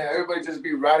it. Yeah, everybody just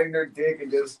be riding their dick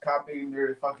and just copying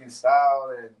their fucking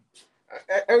style, and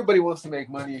everybody wants to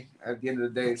make money at the end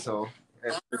of the day. So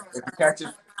if you catch it,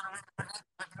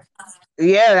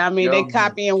 yeah, I mean they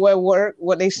copying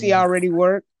what they see already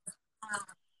work.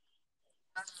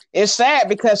 It's sad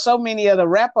because so many of the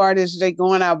rap artists, they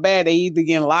going out bad. They either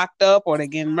getting locked up or they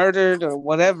getting murdered or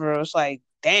whatever. It's like,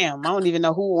 damn, I don't even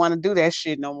know who would want to do that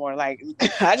shit no more. Like,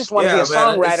 I just want to be a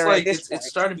songwriter at this point. It's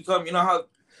starting to become, how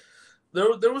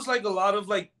there was like a lot of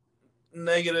like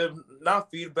negative,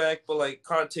 not feedback, but like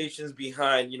connotations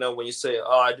behind, when you say,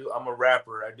 I'm a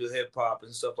rapper, I do hip hop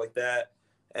and stuff like that.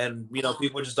 And,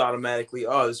 people just automatically,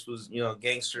 this was,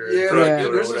 gangster. Yeah,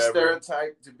 there's a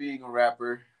stereotype to being a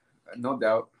rapper, no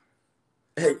doubt.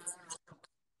 Hell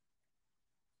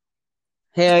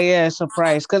yeah, it's a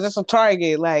price because it's a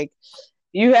target. Like,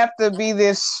 you have to be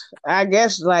this, I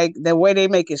guess, like the way they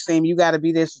make it seem, you got to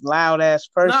be this loud ass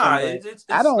person. Nah, it's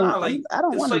I don't not like, I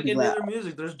don't want to be loud. It's like in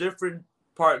music. There's different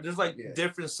there's like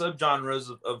different subgenres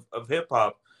of hip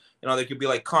hop. There could be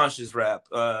like conscious rap.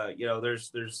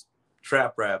 There's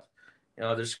trap rap.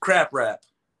 There's crap rap.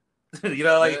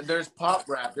 There's pop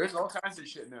rap. There's all kinds of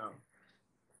shit now.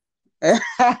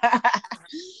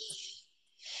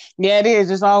 Yeah, it is.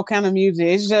 It's all kind of music.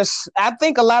 It's just, I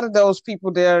think a lot of those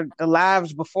people, the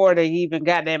lives before they even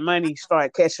got that money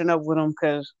start catching up with them,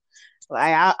 because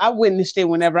I witnessed it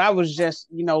whenever I was just,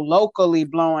 locally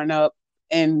blowing up,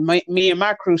 and me and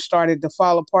my crew started to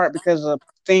fall apart because of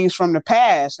things from the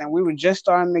past, and we were just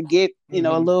starting to get, a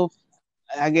little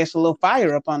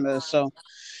fire up under us. So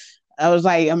I was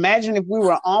like, imagine if we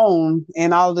were on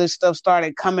and all this stuff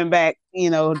started coming back,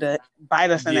 to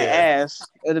bite us in the ass.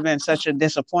 It would have been such a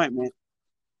disappointment.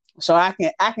 So I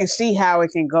can see how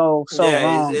it can go so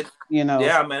wrong,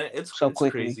 Yeah, man, it's quickly.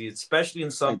 Crazy, especially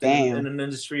in something in an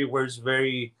industry where it's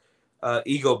very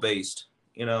ego based.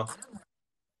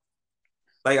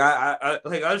 Like I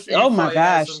oh my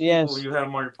gosh, yes. You had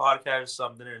them on your podcast or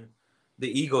something, and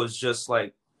the ego is just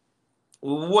like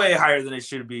way higher than it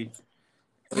should be.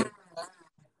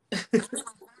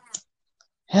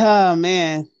 Oh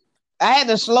man, I had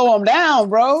to slow them down,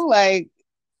 bro. Like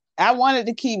I wanted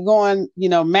to keep going,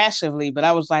 massively, but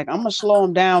I was like, I'm gonna slow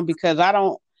them down because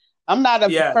I'm not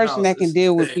a person that can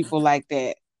deal with people like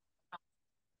that.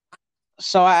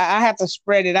 So I have to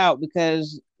spread it out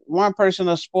because one person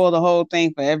will spoil the whole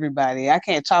thing for everybody. I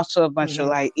can't talk to a bunch of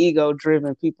like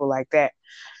ego-driven people like that.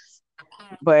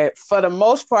 But for the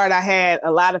most part, I had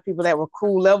a lot of people that were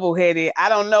cool, level-headed. I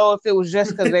don't know if it was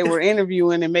just because they were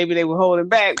interviewing and maybe they were holding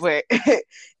back, but it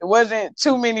wasn't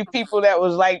too many people that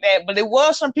was like that. But it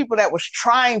was some people that was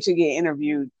trying to get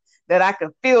interviewed that I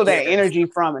could feel that energy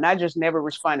from, and I just never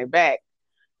responded back.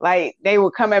 Like they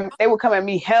would come at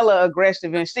me hella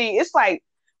aggressive, and see, it's like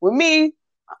with me,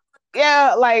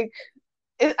 yeah, like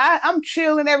I'm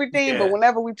chill and everything, but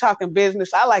whenever we talking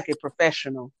business, I like it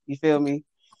professional. You feel me?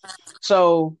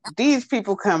 So these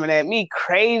people coming at me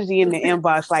crazy in the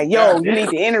inbox, like, "Yo, you need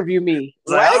to interview me."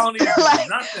 Like, what? I don't need to do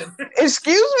nothing.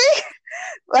 Excuse me?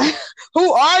 Like,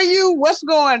 who are you? What's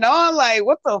going on? Like,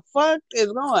 what the fuck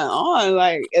is going on?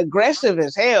 Like, aggressive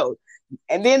as hell.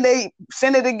 And then they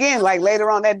send it again, like later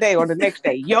on that day or the next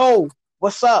day. "Yo,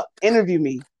 what's up? Interview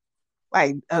me."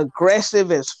 Like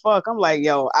aggressive as fuck. I'm like,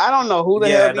 yo, I don't know who the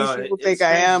hell these people think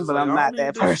I am, but like, I'm not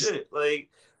that person. Shit. Like,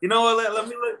 you know what?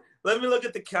 Let me look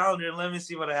at the calendar and let me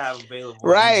see what I have available.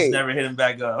 Right. Just never hit him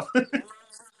back up.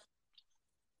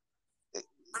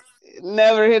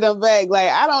 Never hit them back. Like,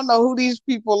 I don't know who these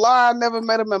people are. I've never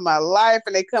met them in my life,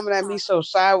 and they coming at me so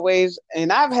sideways.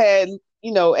 And I've had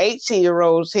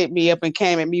 18-year-olds hit me up and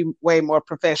came at me way more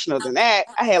professional than that.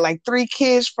 I had like 3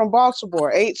 kids from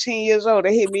Baltimore, 18 years old.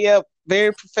 They hit me up,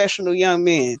 very professional young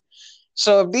men.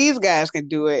 So if these guys can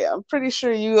do it, I'm pretty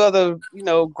sure you other,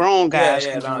 grown guys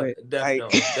can do it. Definitely,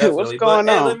 like, definitely. What's going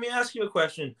on? Hey, let me ask you a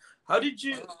question. How did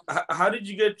you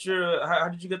get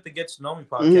the Get to Know Me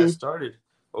podcast started,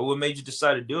 or what made you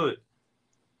decide to do it?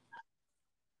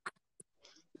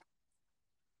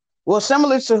 Well,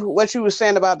 similar to what you were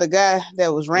saying about the guy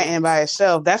that was ranting by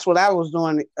himself, that's what I was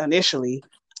doing initially.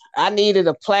 I needed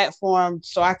a platform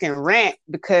so I can rant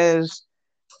because,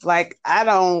 like, I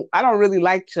don't really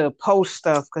like to post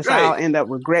stuff because I'll end up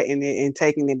regretting it and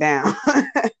taking it down.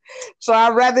 So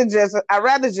I'd rather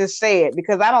just say it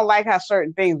because I don't like how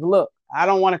certain things look. I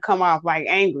don't want to come off like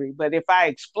angry, but if I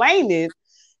explain it,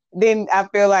 then I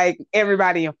feel like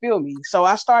everybody will feel me. So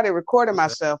I started recording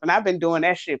myself, and I've been doing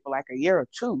that shit for like a year or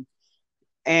two.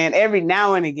 And every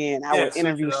now and again, I would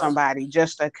interview somebody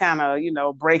just to kind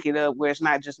of, break it up where it's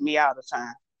not just me all the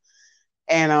time.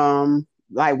 And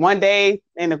like one day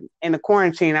in the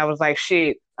quarantine, I was like,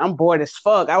 shit, I'm bored as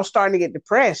fuck. I was starting to get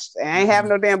depressed. And I ain't have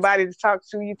no damn body to talk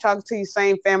to. You talk to your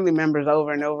same family members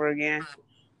over and over again.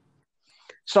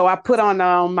 So I put on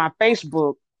my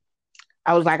Facebook,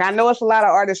 I was like, I know it's a lot of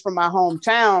artists from my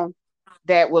hometown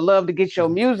that would love to get your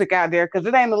music out there because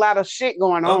it ain't a lot of shit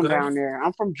going on down there.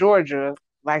 I'm from Georgia,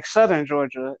 like southern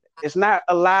Georgia. It's not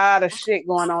a lot of shit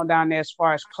going on down there as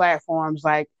far as platforms.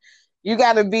 Like, you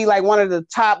got to be like one of the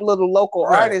top little local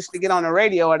artists to get on the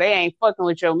radio, or they ain't fucking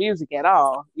with your music at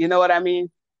all. You know what I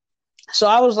mean? So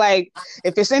I was like,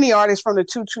 if it's any artist from the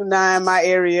 229, my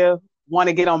area, want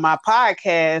to get on my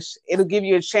podcast, it'll give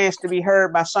you a chance to be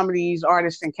heard by some of these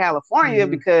artists in California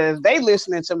because they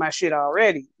listening to my shit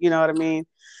already. You know what I mean?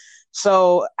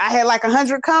 So I had like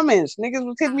 100 comments. Niggas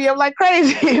was hitting me up like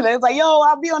crazy. They was like, yo,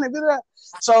 I'll be on it.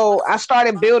 So I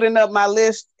started building up my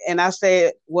list, and I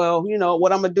said, well,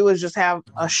 what I'm going to do is just have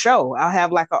a show. I'll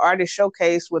have like an artist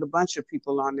showcase with a bunch of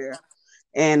people on there.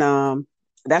 And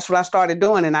that's what I started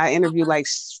doing. And I interviewed like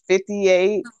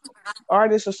 58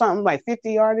 artists or something, like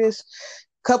 50 artists.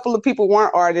 A couple of people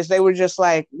weren't artists. They were just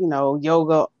like,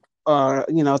 yoga or,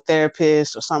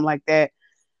 therapists or something like that.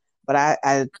 But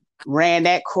I ran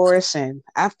that course, and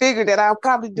I figured that I'll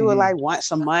probably do it like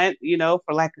once a month,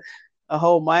 for like a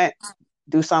whole month,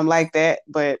 do something like that.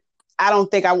 But I don't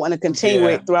think I want to continue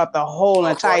it throughout the whole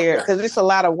entire, because it's a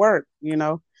lot of work,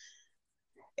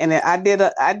 And I did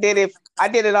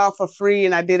it all for free,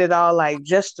 and I did it all like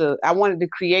I wanted to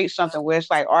create something where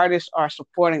it's like artists are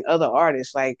supporting other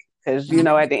artists, like, because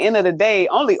at the end of the day,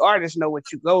 only artists know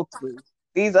what you go through.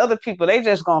 These other people, they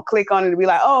just gonna click on it and be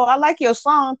like, oh, I like your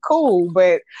song, cool.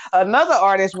 But another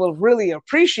artist will really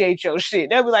appreciate your shit.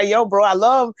 They'll be like, yo, bro, I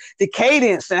love the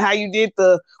cadence and how you did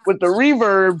with the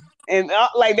reverb. And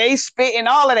like they spit and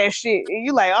all of that shit. And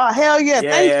you like, oh, hell yeah,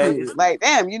 thank you. Like,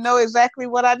 damn, you know exactly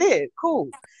what I did. Cool.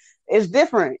 It's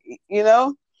different,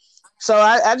 So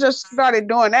I just started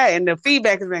doing that, and the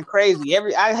feedback has been crazy.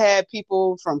 I had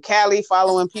people from Cali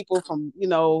following people from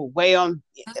way on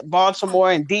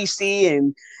Baltimore and DC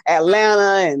and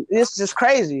Atlanta, and it's just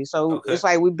crazy. So it's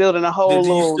like we're building a whole do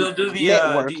you little still do the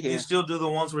network do here. you still do the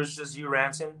ones where it's just you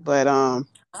ranting? But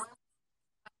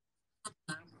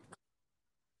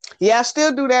yeah, I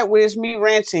still do that where it's me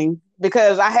ranting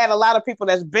because I had a lot of people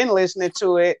that's been listening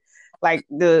to it, like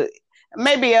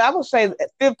maybe I would say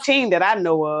 15 that I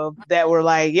know of that were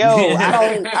like, yo,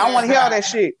 I don't want to hear all that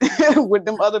shit with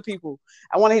them other people.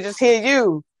 I want to just hear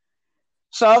you.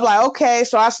 So I'm like, okay.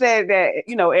 So I said that,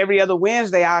 every other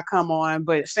Wednesday I'll come on.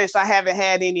 But since I haven't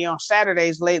had any on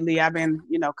Saturdays lately, I've been,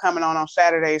 coming on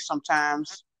Saturdays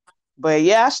sometimes. But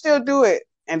yeah, I still do it.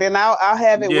 And then I'll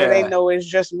have it where they know it's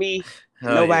just me,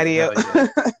 nobody else.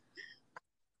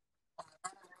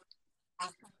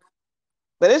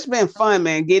 But it's been fun,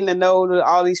 man, getting to know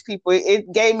all these people.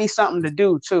 It gave me something to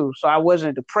do, too. So I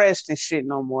wasn't depressed and shit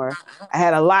no more. I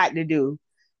had a lot to do.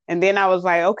 And then I was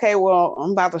like, okay, well,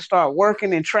 I'm about to start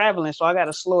working and traveling, so I got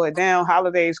to slow it down.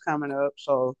 Holidays coming up.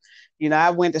 So, I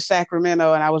went to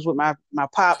Sacramento, and I was with my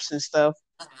pops and stuff.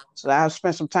 So I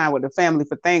spent some time with the family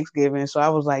for Thanksgiving. So I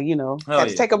was like, had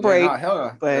to take a break.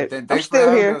 But I'm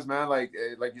still here. Us, man. Like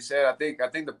you said, I think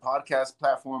the podcast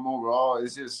platform overall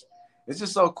is just – it's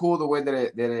just so cool the way that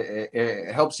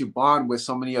it helps you bond with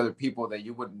so many other people that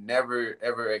you would never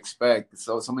ever expect.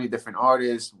 So many different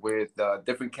artists with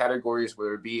different categories,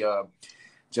 whether it be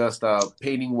just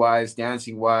painting wise,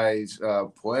 dancing wise,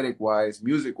 poetic wise,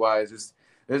 music wise.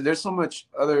 There's so much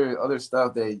other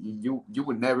stuff that you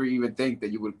would never even think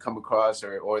that you would come across,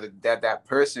 or that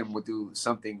person would do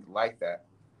something like that.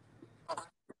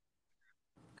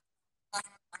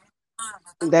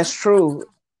 That's true.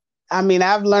 I mean,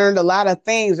 I've learned a lot of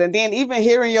things. And then even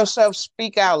hearing yourself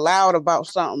speak out loud about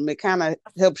something, it kind of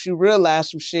helps you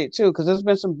realize some shit too. Because there's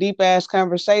been some deep ass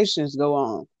conversations go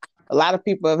on. A lot of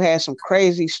people have had some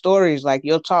crazy stories. Like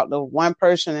you'll talk to one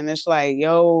person and it's like,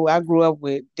 yo, I grew up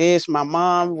with this. My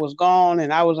mom was gone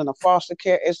and I was in a foster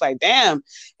care. It's like, damn.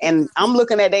 And I'm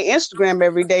looking at their Instagram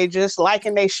every day, just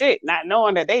liking their shit, not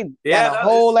knowing that they got a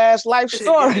whole ass life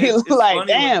story. It's like,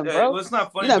 damn, bro. Well, it's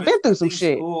not funny. I've been through some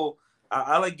shit. Cool.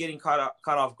 I like getting caught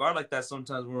off guard like that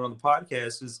sometimes when we're on the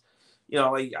podcast because,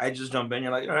 like I just jump in,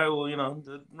 you're like, all right, well,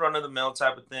 the run of the mill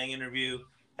type of thing, interview.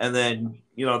 And then,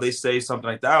 they say something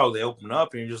like that, or they open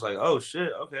up and you're just like, oh shit,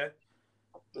 okay.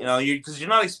 Because you're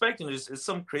not expecting it. It's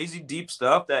some crazy deep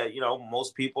stuff that,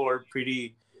 most people are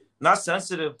pretty not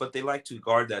sensitive, but they like to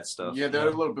guard that stuff. Yeah, they're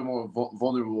a little bit more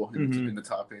vulnerable in the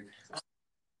topic.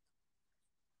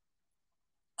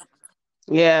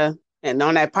 Yeah. And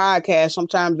on that podcast,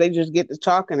 sometimes they just get to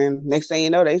talking, and next thing you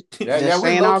know, they just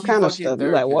saying all kind of stuff.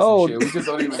 You're like, whoa,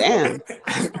 damn.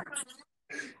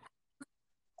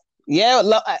 Yeah,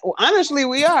 honestly,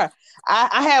 we are.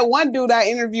 I had one dude, I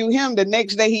interviewed him. The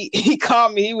next day, he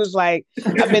called me. He was like,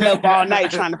 I've been up all night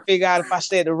trying to figure out if I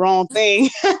said the wrong thing.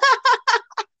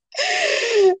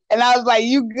 And I was like,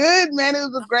 you good, man? It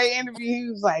was a great interview. He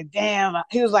was like, damn.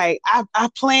 He was like, I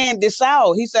planned this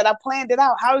out. He said, I planned it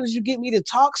out. How did you get me to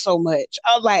talk so much?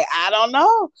 I was like, I don't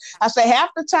know. I said, half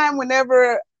the time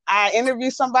whenever I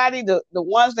interview somebody, the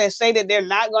ones that say that they're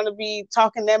not going to be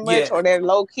talking that much or they're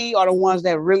low key are the ones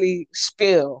that really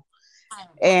spill.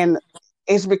 And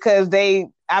it's because I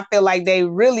feel like they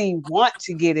really want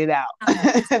to get it out.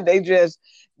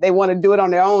 They want to do it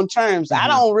on their own terms. Mm-hmm. I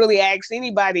don't really ask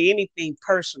anybody anything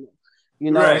personal,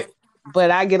 right. But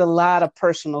I get a lot of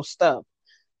personal stuff.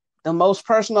 The most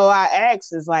personal I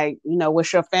ask is like,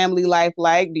 what's your family life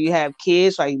like? Do you have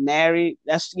kids? Are you married?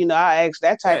 That's, I ask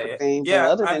that type of thing. Yeah.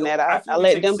 But other than that, I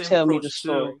let them tell me the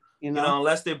story. Too,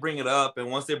 unless they bring it up. And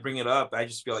once they bring it up, I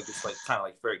just feel like it's like kind of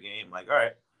like fair game. Like, all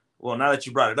right, well, now that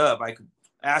you brought it up, I could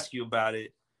ask you about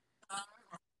it.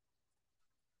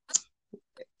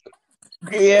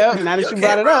 Yeah, now that you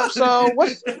brought it up. So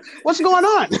what's going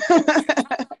on?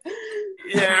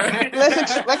 Yeah.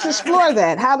 Let's explore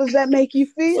that. How does that make you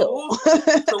feel?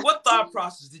 So what thought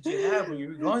process did you have when you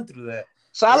were going through that?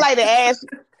 So I like to ask.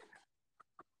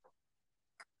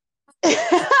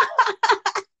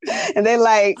 And they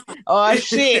like, oh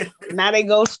shit. Now they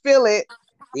go spill it.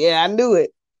 Yeah, I knew it.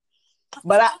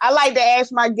 But I like to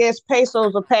ask my guests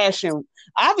pesos of passion.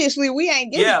 Obviously, we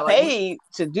ain't getting paid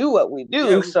to do what we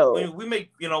do. Yeah, so we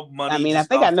make money. I mean, I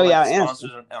think I know y'all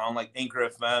answer on like Anchor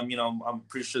FM. I'm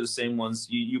pretty sure the same ones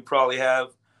you probably have.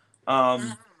 Or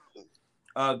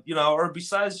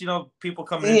besides people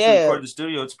coming in to record the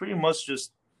studio, it's pretty much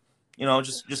just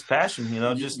just passion,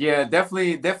 just Yeah,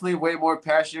 definitely way more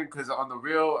passion, because on the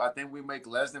real, I think we make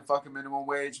less than fucking minimum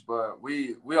wage, but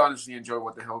we honestly enjoy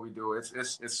what the hell we do.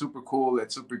 It's super cool.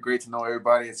 It's super great to know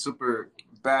everybody. It's super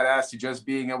badass to just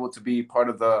being able to be part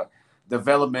of the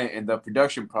development and the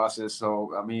production process.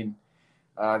 So I mean,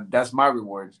 that's my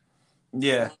reward.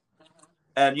 yeah.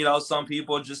 And some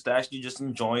people just actually just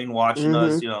enjoying watching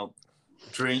Mm-hmm. us,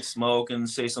 drink, smoke, and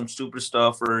say some stupid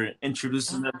stuff, or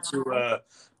introducing them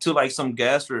to like some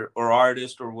guest or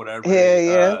artist or whatever.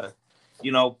 Yeah.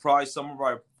 Probably some of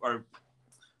our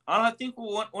I think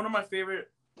one of my favorite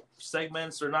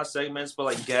segments, or not segments, but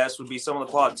like guests, would be some of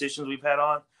the politicians we've had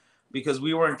on, because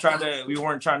we weren't trying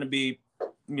to be,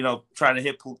 trying to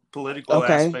hit political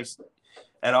aspects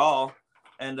at all.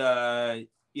 And I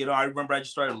remember I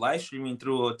just started live streaming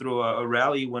through a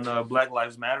rally when Black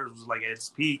Lives Matter was like at its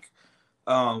peak.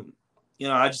 I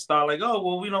just thought like, oh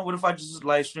well, what if I just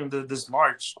live streamed this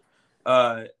march?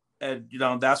 And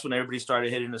that's when everybody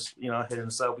started hitting us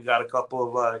up. We got a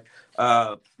couple of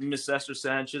Miss Esther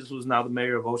Sanchez, who's now the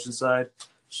mayor of Oceanside.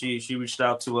 She reached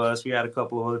out to us. We had a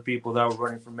couple of other people that were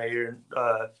running for mayor,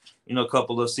 and a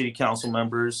couple of city council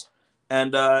members.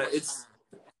 And it's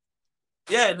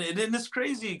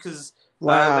crazy because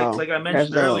wow. like I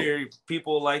mentioned earlier,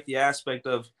 people like the aspect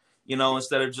of,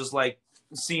 instead of just like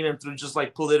seeing them through just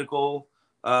like political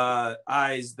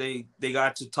eyes, they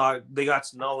got to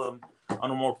know them on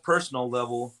a more personal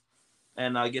level,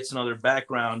 and get to know their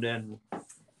background, and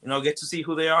get to see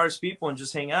who they are as people, and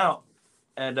just hang out.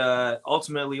 And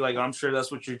ultimately, like, I'm sure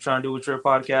that's what you're trying to do with your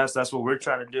podcast. That's what we're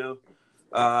trying to do.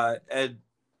 And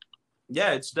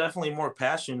yeah, it's definitely more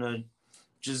passion,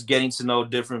 just getting to know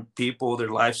different people, their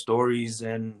life stories,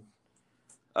 and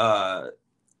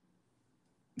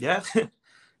getting to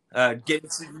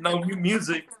know new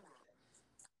music.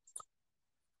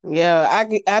 Yeah,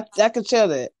 I could tell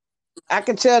that. I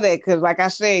can tell that because, like I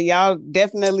said, y'all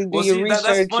definitely do your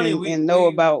research and know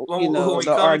about when we the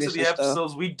come artists into the and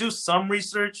episodes. stuff. We do some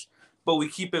research, but we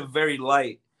keep it very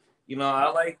light.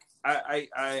 I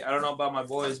don't know about my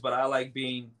boys, but I like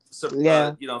being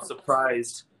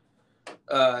surprised.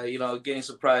 Getting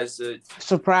surprised.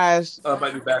 Surprised.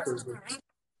 Might be backwards.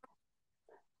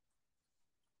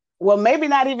 Well, maybe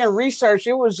not even research.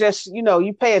 It was just,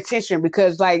 you pay attention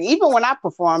because, like, even when I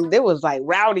performed, it was like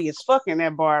rowdy as fuck in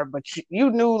that bar. But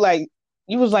you knew, like,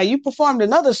 you performed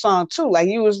another song too. Like,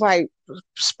 you was like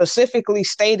specifically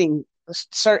stating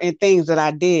certain things that I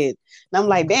did. And I'm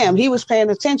like, damn, he was paying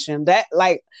attention. That,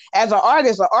 like, as an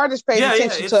artist pays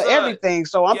attention to everything.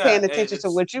 So I'm paying attention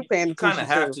to what you're paying attention to. You kind of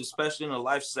have to, especially in a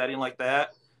live setting like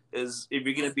that. Is if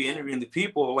you're going to be interviewing the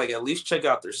people, like, at least check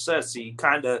out their sets, so you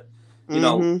kind of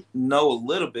know a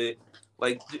little bit,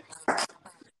 like, at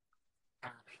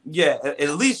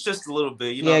least just a little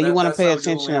bit. You want to pay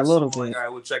attention a little bit. Like, all right,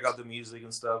 we'll check out the music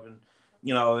and stuff, and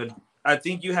and I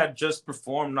think you had just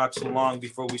performed not too long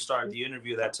before we started the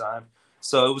interview that time,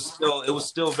 so it was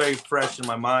still very fresh in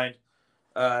my mind.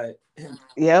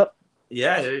 Yep.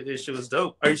 Yeah, it shit was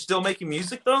dope. Are you still making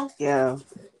music though? Yeah.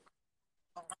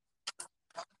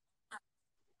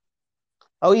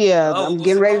 Oh yeah, I'm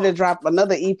getting ready to drop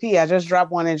another EP. I just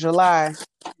dropped one in July,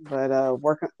 but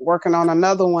working on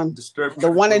another one.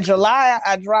 The one in July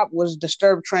I dropped was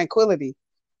Disturbed Tranquility.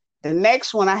 The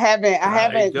next one I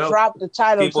haven't dropped the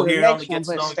title people to the next one,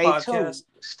 but stay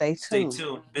tuned. Stay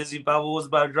tuned. Busy Bubble was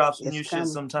about to drop some new shit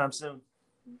sometime soon.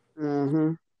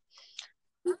 Mm-hmm.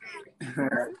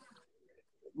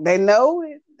 They know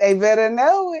it. They better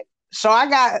know it. So I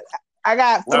got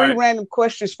three random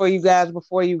questions for you guys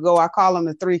before you go. I call them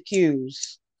the 3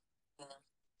 Qs. All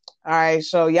right,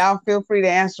 so y'all feel free to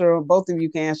answer. Both of you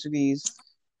can answer these.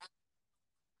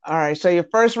 All right, so your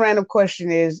first random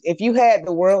question is, if you had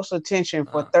the world's attention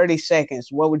for 30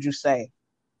 seconds, what would you say?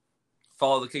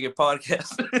 Follow the Kick It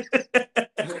Podcast.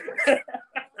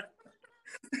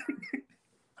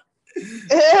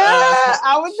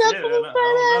 I would definitely say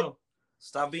that.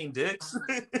 Stop being dicks.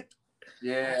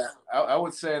 Yeah, I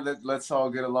would say let's all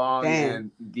get along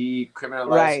and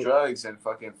decriminalize drugs and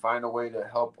fucking find a way to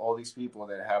help all these people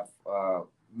that have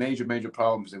major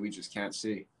problems that we just can't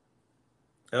see.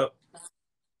 Yep.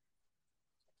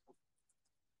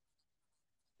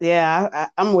 Yeah,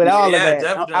 I'm with all of that.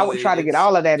 Definitely. I would try to get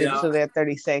all of that into that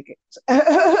 30 seconds. They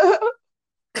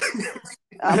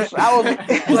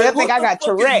think I got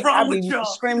Tourette. I'll be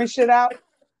screaming shit out.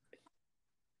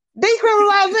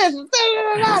 Decriminalize this.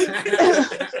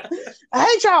 I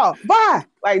hate y'all. Bye.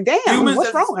 Like, damn, humans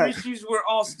what's wrong with her? Species, we're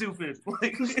all stupid.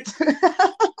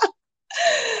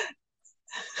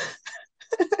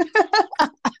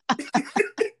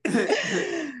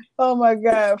 Oh my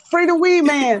God. Free the weed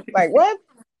man. Like, what?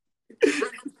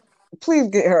 please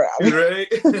get her out. Right?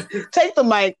 Take the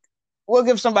mic. We'll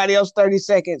give somebody else 30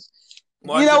 seconds.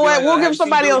 Watch You know it be what? like, We'll have give you seen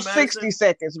somebody Billy else Madison? 60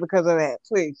 seconds because of that,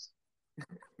 please.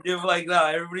 You're like, nah,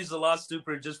 everybody's a lot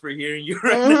stupider just for hearing you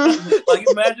right now. Like,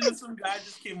 imagine if some guy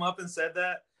just came up and said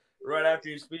that right after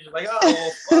your speech. Like, oh,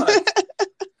 well, fuck.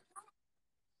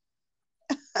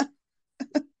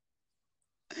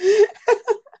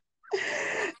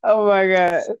 Oh my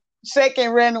God.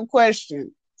 Second random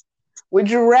question. Would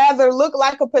you rather look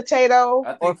like a potato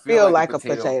I think or feel feel like like a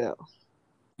a potato. potato?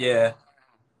 Yeah.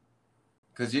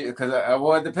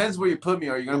 Well, it depends where you put me.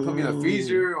 Are you gonna put me in the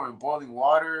freezer or in boiling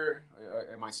water?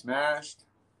 Am I smashed?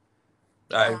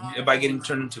 Am I getting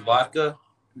turned into vodka?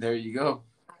 There you go.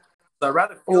 So I'd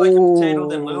rather feel like a potato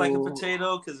than look like a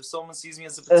potato, because if someone sees me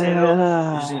as a potato,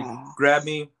 they're just gonna grab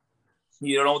me.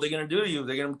 You don't know what they're gonna do to you.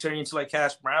 They're gonna turn you into like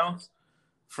hash browns,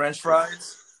 French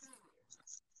fries.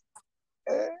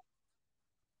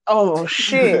 Oh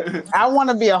shit! I want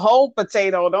to be a whole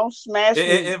potato. Don't smash me.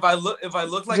 If I look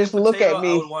like Just a potato, look at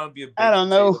me. I would want to be a big I don't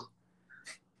potato.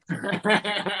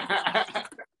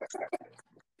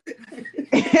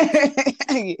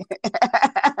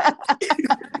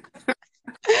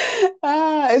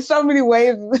 There's so many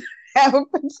ways to have a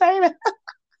potato.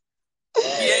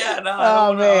 Yeah, no,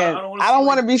 Oh man, I don't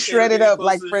want to be shredded up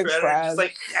like French fries. Just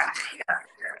like,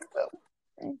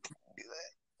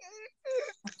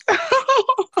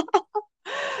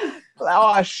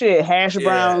 oh shit, hash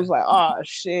browns. Like, oh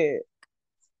shit.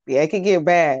 Yeah, it can get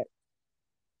bad.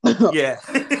 Yeah.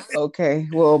 Okay,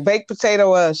 well, baked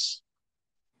potato us.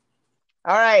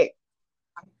 All right.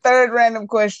 Third random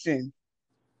question.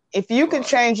 If you could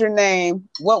change your name,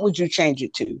 what would you change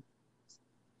it to?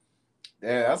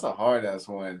 Yeah, that's a hard ass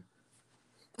one.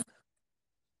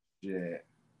 Yeah.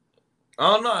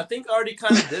 I don't know. I think I already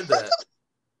kind of did that.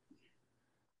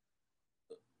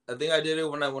 I think I did it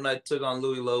when I took on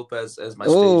Louis Lopez as my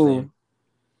stage name,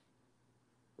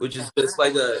 which is just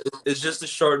like it's just a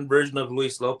shortened version of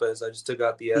Luis Lopez. I just took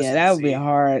out the S. Yeah, that would be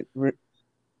hard.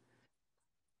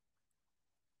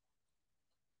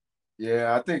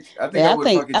 Yeah, I think I would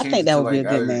fucking change it that to would be like a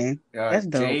good either name. That's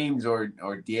dope. James or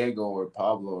Diego or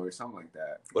Pablo or something like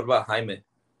that. What about Jaime?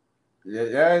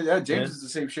 Yeah. James is the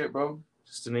same shit, bro.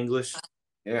 Just in English.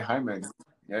 Yeah, Jaime.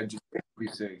 Yeah, just be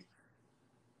sick.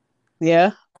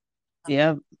 Yeah,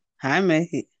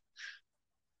 Jaime.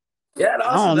 Yeah,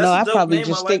 I don't know. I'd probably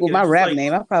just stick with my rap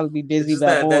name. I'd probably be Busy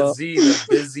Balboa. That Z, the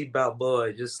Busy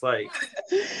Balboa, just like.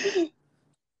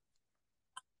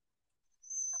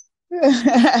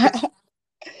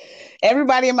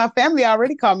 Everybody in my family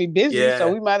already call me Busy,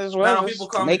 so we might as well people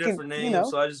call me different names,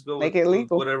 so I just go with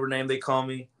whatever name they call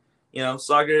me. You know,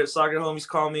 soccer homies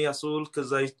call me Azul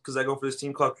because I go for this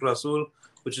team called Cruz Azul,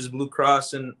 which is Blue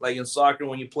Cross, and like in soccer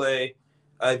when you play,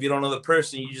 if you don't know the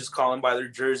person, you just call them by their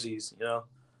jerseys, you know.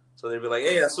 So they'd be like,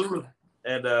 "Hey, Azul,"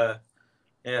 and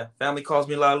family calls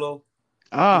me Lalo.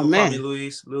 Oh people man, call me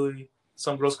Louis.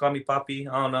 Some girls call me Papi.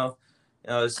 I don't know.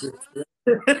 It's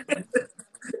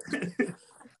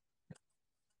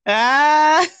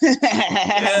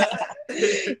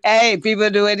Hey, people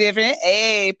do it different.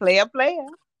 Hey, player.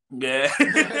 Yeah.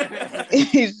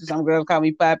 Some girls call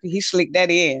me Papi. He slicked that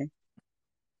in.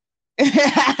 You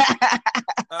can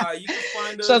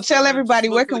find us, so tell everybody,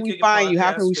 where can we find you?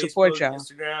 How can we support y'all?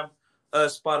 Instagram,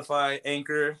 Spotify,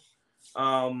 Anchor,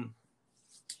 and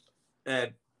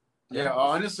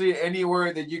honestly,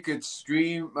 anywhere that you could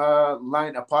stream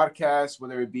line a podcast,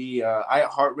 whether it be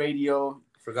iHeartRadio.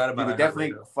 Forgot about it. You can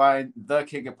definitely find the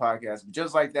Kick It Podcast,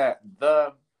 just like that,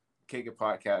 the Kick It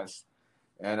Podcast,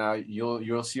 and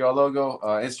you'll see our logo.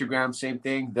 Instagram, same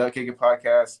thing, the Kick It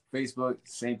Podcast. Facebook,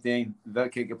 same thing, the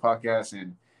Kick It Podcast.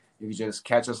 And if you just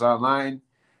catch us online,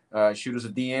 shoot us a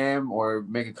DM or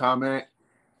make a comment.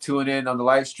 Tune in on the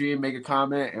live stream, make a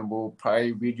comment, and we'll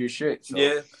probably read your shit.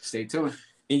 So stay tuned.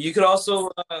 And you could also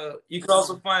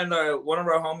find one of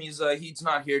our homies. He's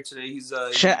not here today. He was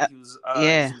in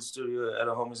the studio at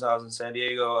a homie's house in San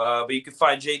Diego. But you can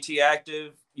find JT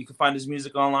active. You can find his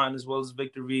music online as well as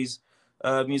Victor V's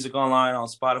music online on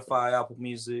Spotify, Apple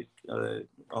Music,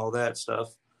 all that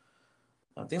stuff.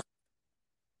 I think.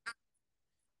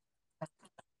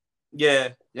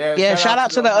 Yeah. Shout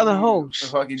out to the other hosts.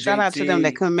 Shout out to them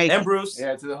that couldn't make it. And Bruce.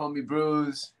 Yeah, to the homie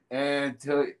Bruce. And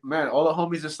to all the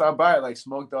homies that stop by, like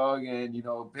Smoke Dog and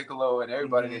Piccolo and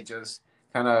everybody that just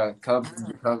kind of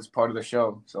becomes part of the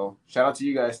show. So shout out to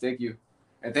you guys, thank you,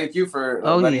 and thank you for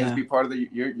letting us be part of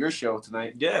your show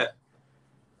tonight. Yeah.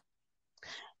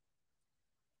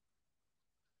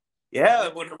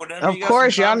 Of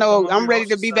course, y'all know I'm ready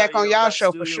to be back on y'all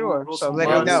show for sure. So let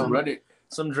me know. Run it.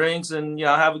 Some drinks and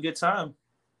have a good time.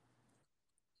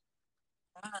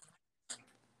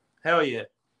 Hell yeah.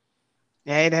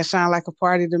 Hey, that sounds like a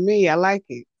party to me. I like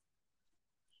it.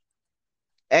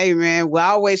 Hey, man, we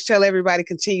always tell everybody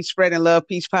continue spreading love,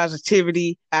 peace,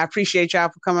 positivity. I appreciate y'all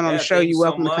for coming on the show. You're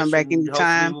welcome to come back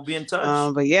anytime. We'll be in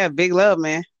touch. But yeah, big love,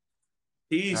 man.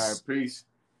 Peace. All right, peace.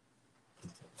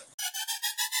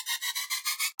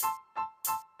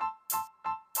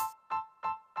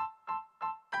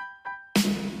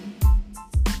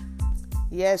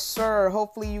 Yes, sir.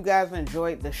 Hopefully you guys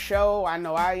enjoyed the show. I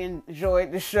know I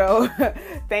enjoyed the show.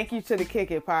 Thank you to the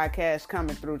Kick It podcast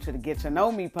coming through to the Get to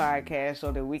Know Me podcast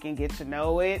so that we can get to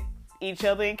know each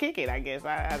other and kick it, I guess.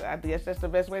 I guess that's the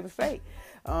best way to say.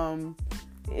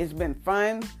 It's been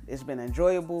fun. It's been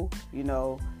enjoyable. You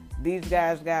know, these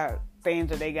guys got things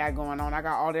that they got going on. I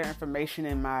got all their information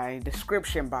in my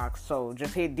description box. So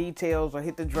just hit details or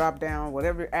hit the drop down,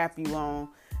 whatever app you on.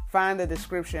 Find the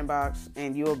description box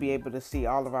and you'll be able to see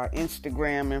all of our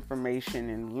Instagram information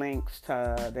and links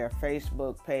to their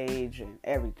Facebook page and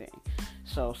everything.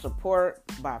 So support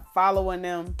by following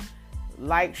them.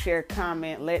 Like, share,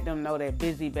 comment. Let them know that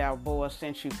Busy Balboa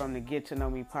sent you from the Get to Know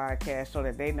Me podcast so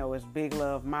that they know it's big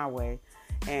love my way.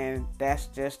 And that's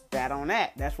just that on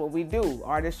that. That's what we do.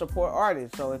 Artists support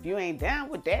artists. So if you ain't down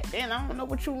with that, then I don't know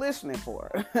what you listening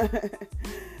for.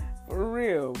 For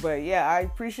real. But yeah, I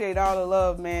appreciate all the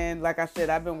love, man. Like I said,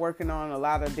 I've been working on a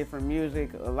lot of different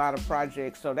music, a lot of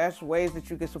projects. So that's ways that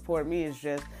you can support me is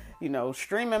just, you know,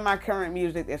 streaming my current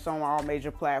music that's on all major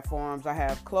platforms. I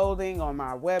have clothing on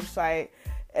my website,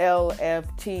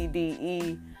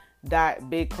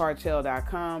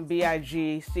 lftde.bigcartel.com,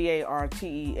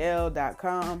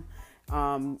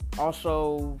 bigcartel.com.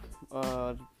 Also,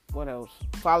 what else?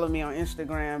 Follow me on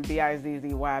Instagram,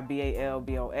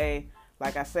 BIZZYBALBOA.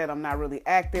 Like I said, I'm not really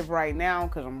active right now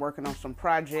because I'm working on some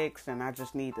projects and I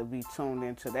just need to be tuned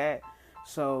into that.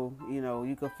 So, you know,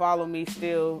 you can follow me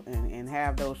still and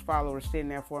have those followers sitting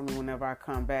there for me whenever I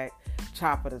come back,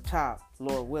 top of the top,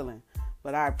 Lord willing.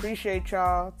 But I appreciate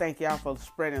y'all. Thank y'all for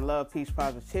spreading love, peace,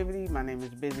 positivity. My name is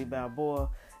Busy Balboa,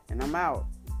 and I'm out.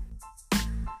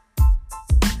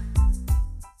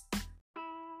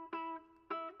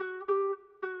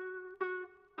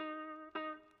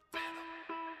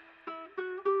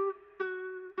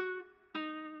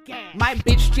 My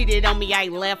bitch cheated on me, I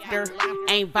left her.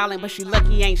 Ain't violent, but she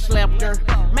lucky ain't slept her.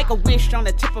 Make a wish on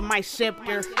the tip of my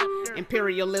scepter.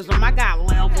 Imperialism, I got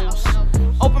levels.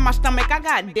 Open my stomach, I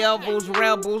got devils,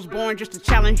 rebels. Born just to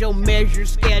challenge your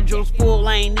measures, schedules. Fool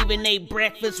ain't even ate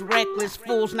breakfast, reckless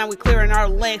fools. Now we clearing our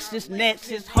Lexus,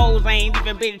 Nexus. Hoes ain't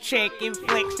even been checking,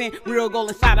 flexing. Real gold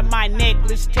inside of my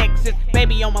necklace, Texas.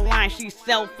 Baby on my line, she's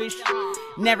selfish.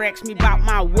 Never ask me about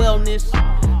my wellness.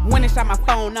 When it's on my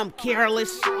phone, I'm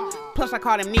careless. Plus I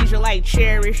call amnesia like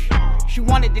cherish. She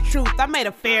wanted the truth, I made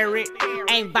a ferret.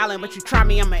 Ain't violent, but you try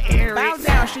me, I'ma air it. Bow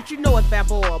down, shit, you know it's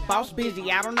Balboa. Boss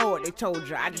busy, I don't know what they told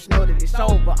you. I just know that it's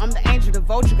over. I'm the angel, the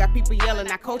vulture. Got people yelling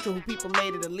at culture who people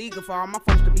made it illegal for all my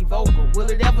folks to be vocal. Will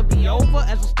it ever be over?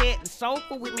 As I stay at the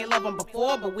sofa, we made love them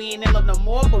before, but we ain't in love no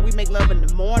more. But we make love in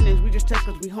the mornings. We just touch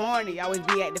cause we horny. Always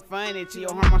be acting funny till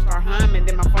your hormones start humming.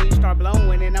 Then my phone you start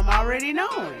blowing and I'm already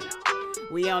knowing.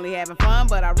 We only having fun,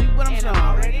 but I reap what I'm sowing.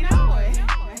 Already know it.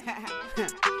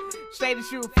 Say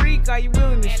that you a freak, are you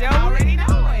willing to show it? Already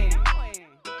know it.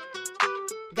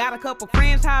 Got a couple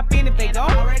friends hop in if they go.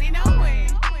 Already know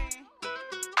it.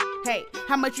 Hey,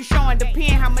 how much you showing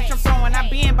depend how much I'm throwing. I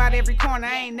been by every corner,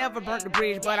 I ain't never burnt the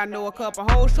bridge, but I know a couple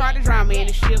hoes try to drown me in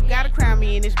the ship. Gotta crown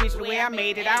me in this bitch the way I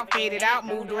made it out, faded out,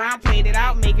 moved around, played it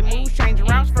out, making moves, changing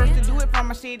routes. First to do it from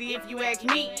my city if you ask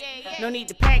me. No need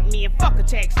to pack me and fuck a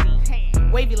taxi.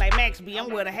 Wavy like Max B,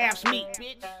 I'm with a half meat.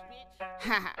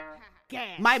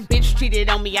 My bitch cheated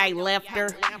on me, I left her.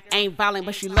 Ain't violent,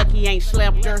 but she lucky ain't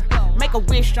slept her. Make a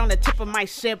wish on the tip of my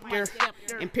scepter.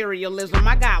 Imperialism,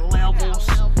 I got levels.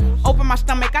 Open my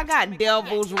stomach, I got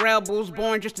devils, rebels.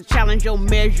 Born just to challenge your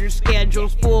measures,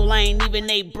 schedules. Fool ain't even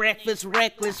ate breakfast,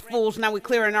 reckless fools. Now we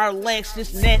clearing our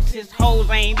Lexus, Nexus. Hoes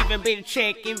ain't even been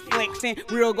checking, flexing.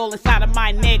 Real gold inside of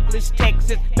my necklace,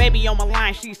 Texas. Baby on my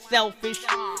line, she's selfish.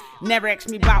 Never ask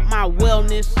me about my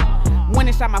wellness. When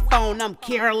it's on my phone, I'm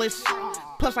careless.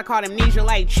 Plus I call amnesia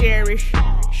like cherish.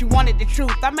 She wanted the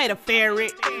truth, I made a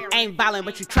ferret. Ain't violent,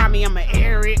 but you try me, I'ma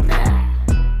air it.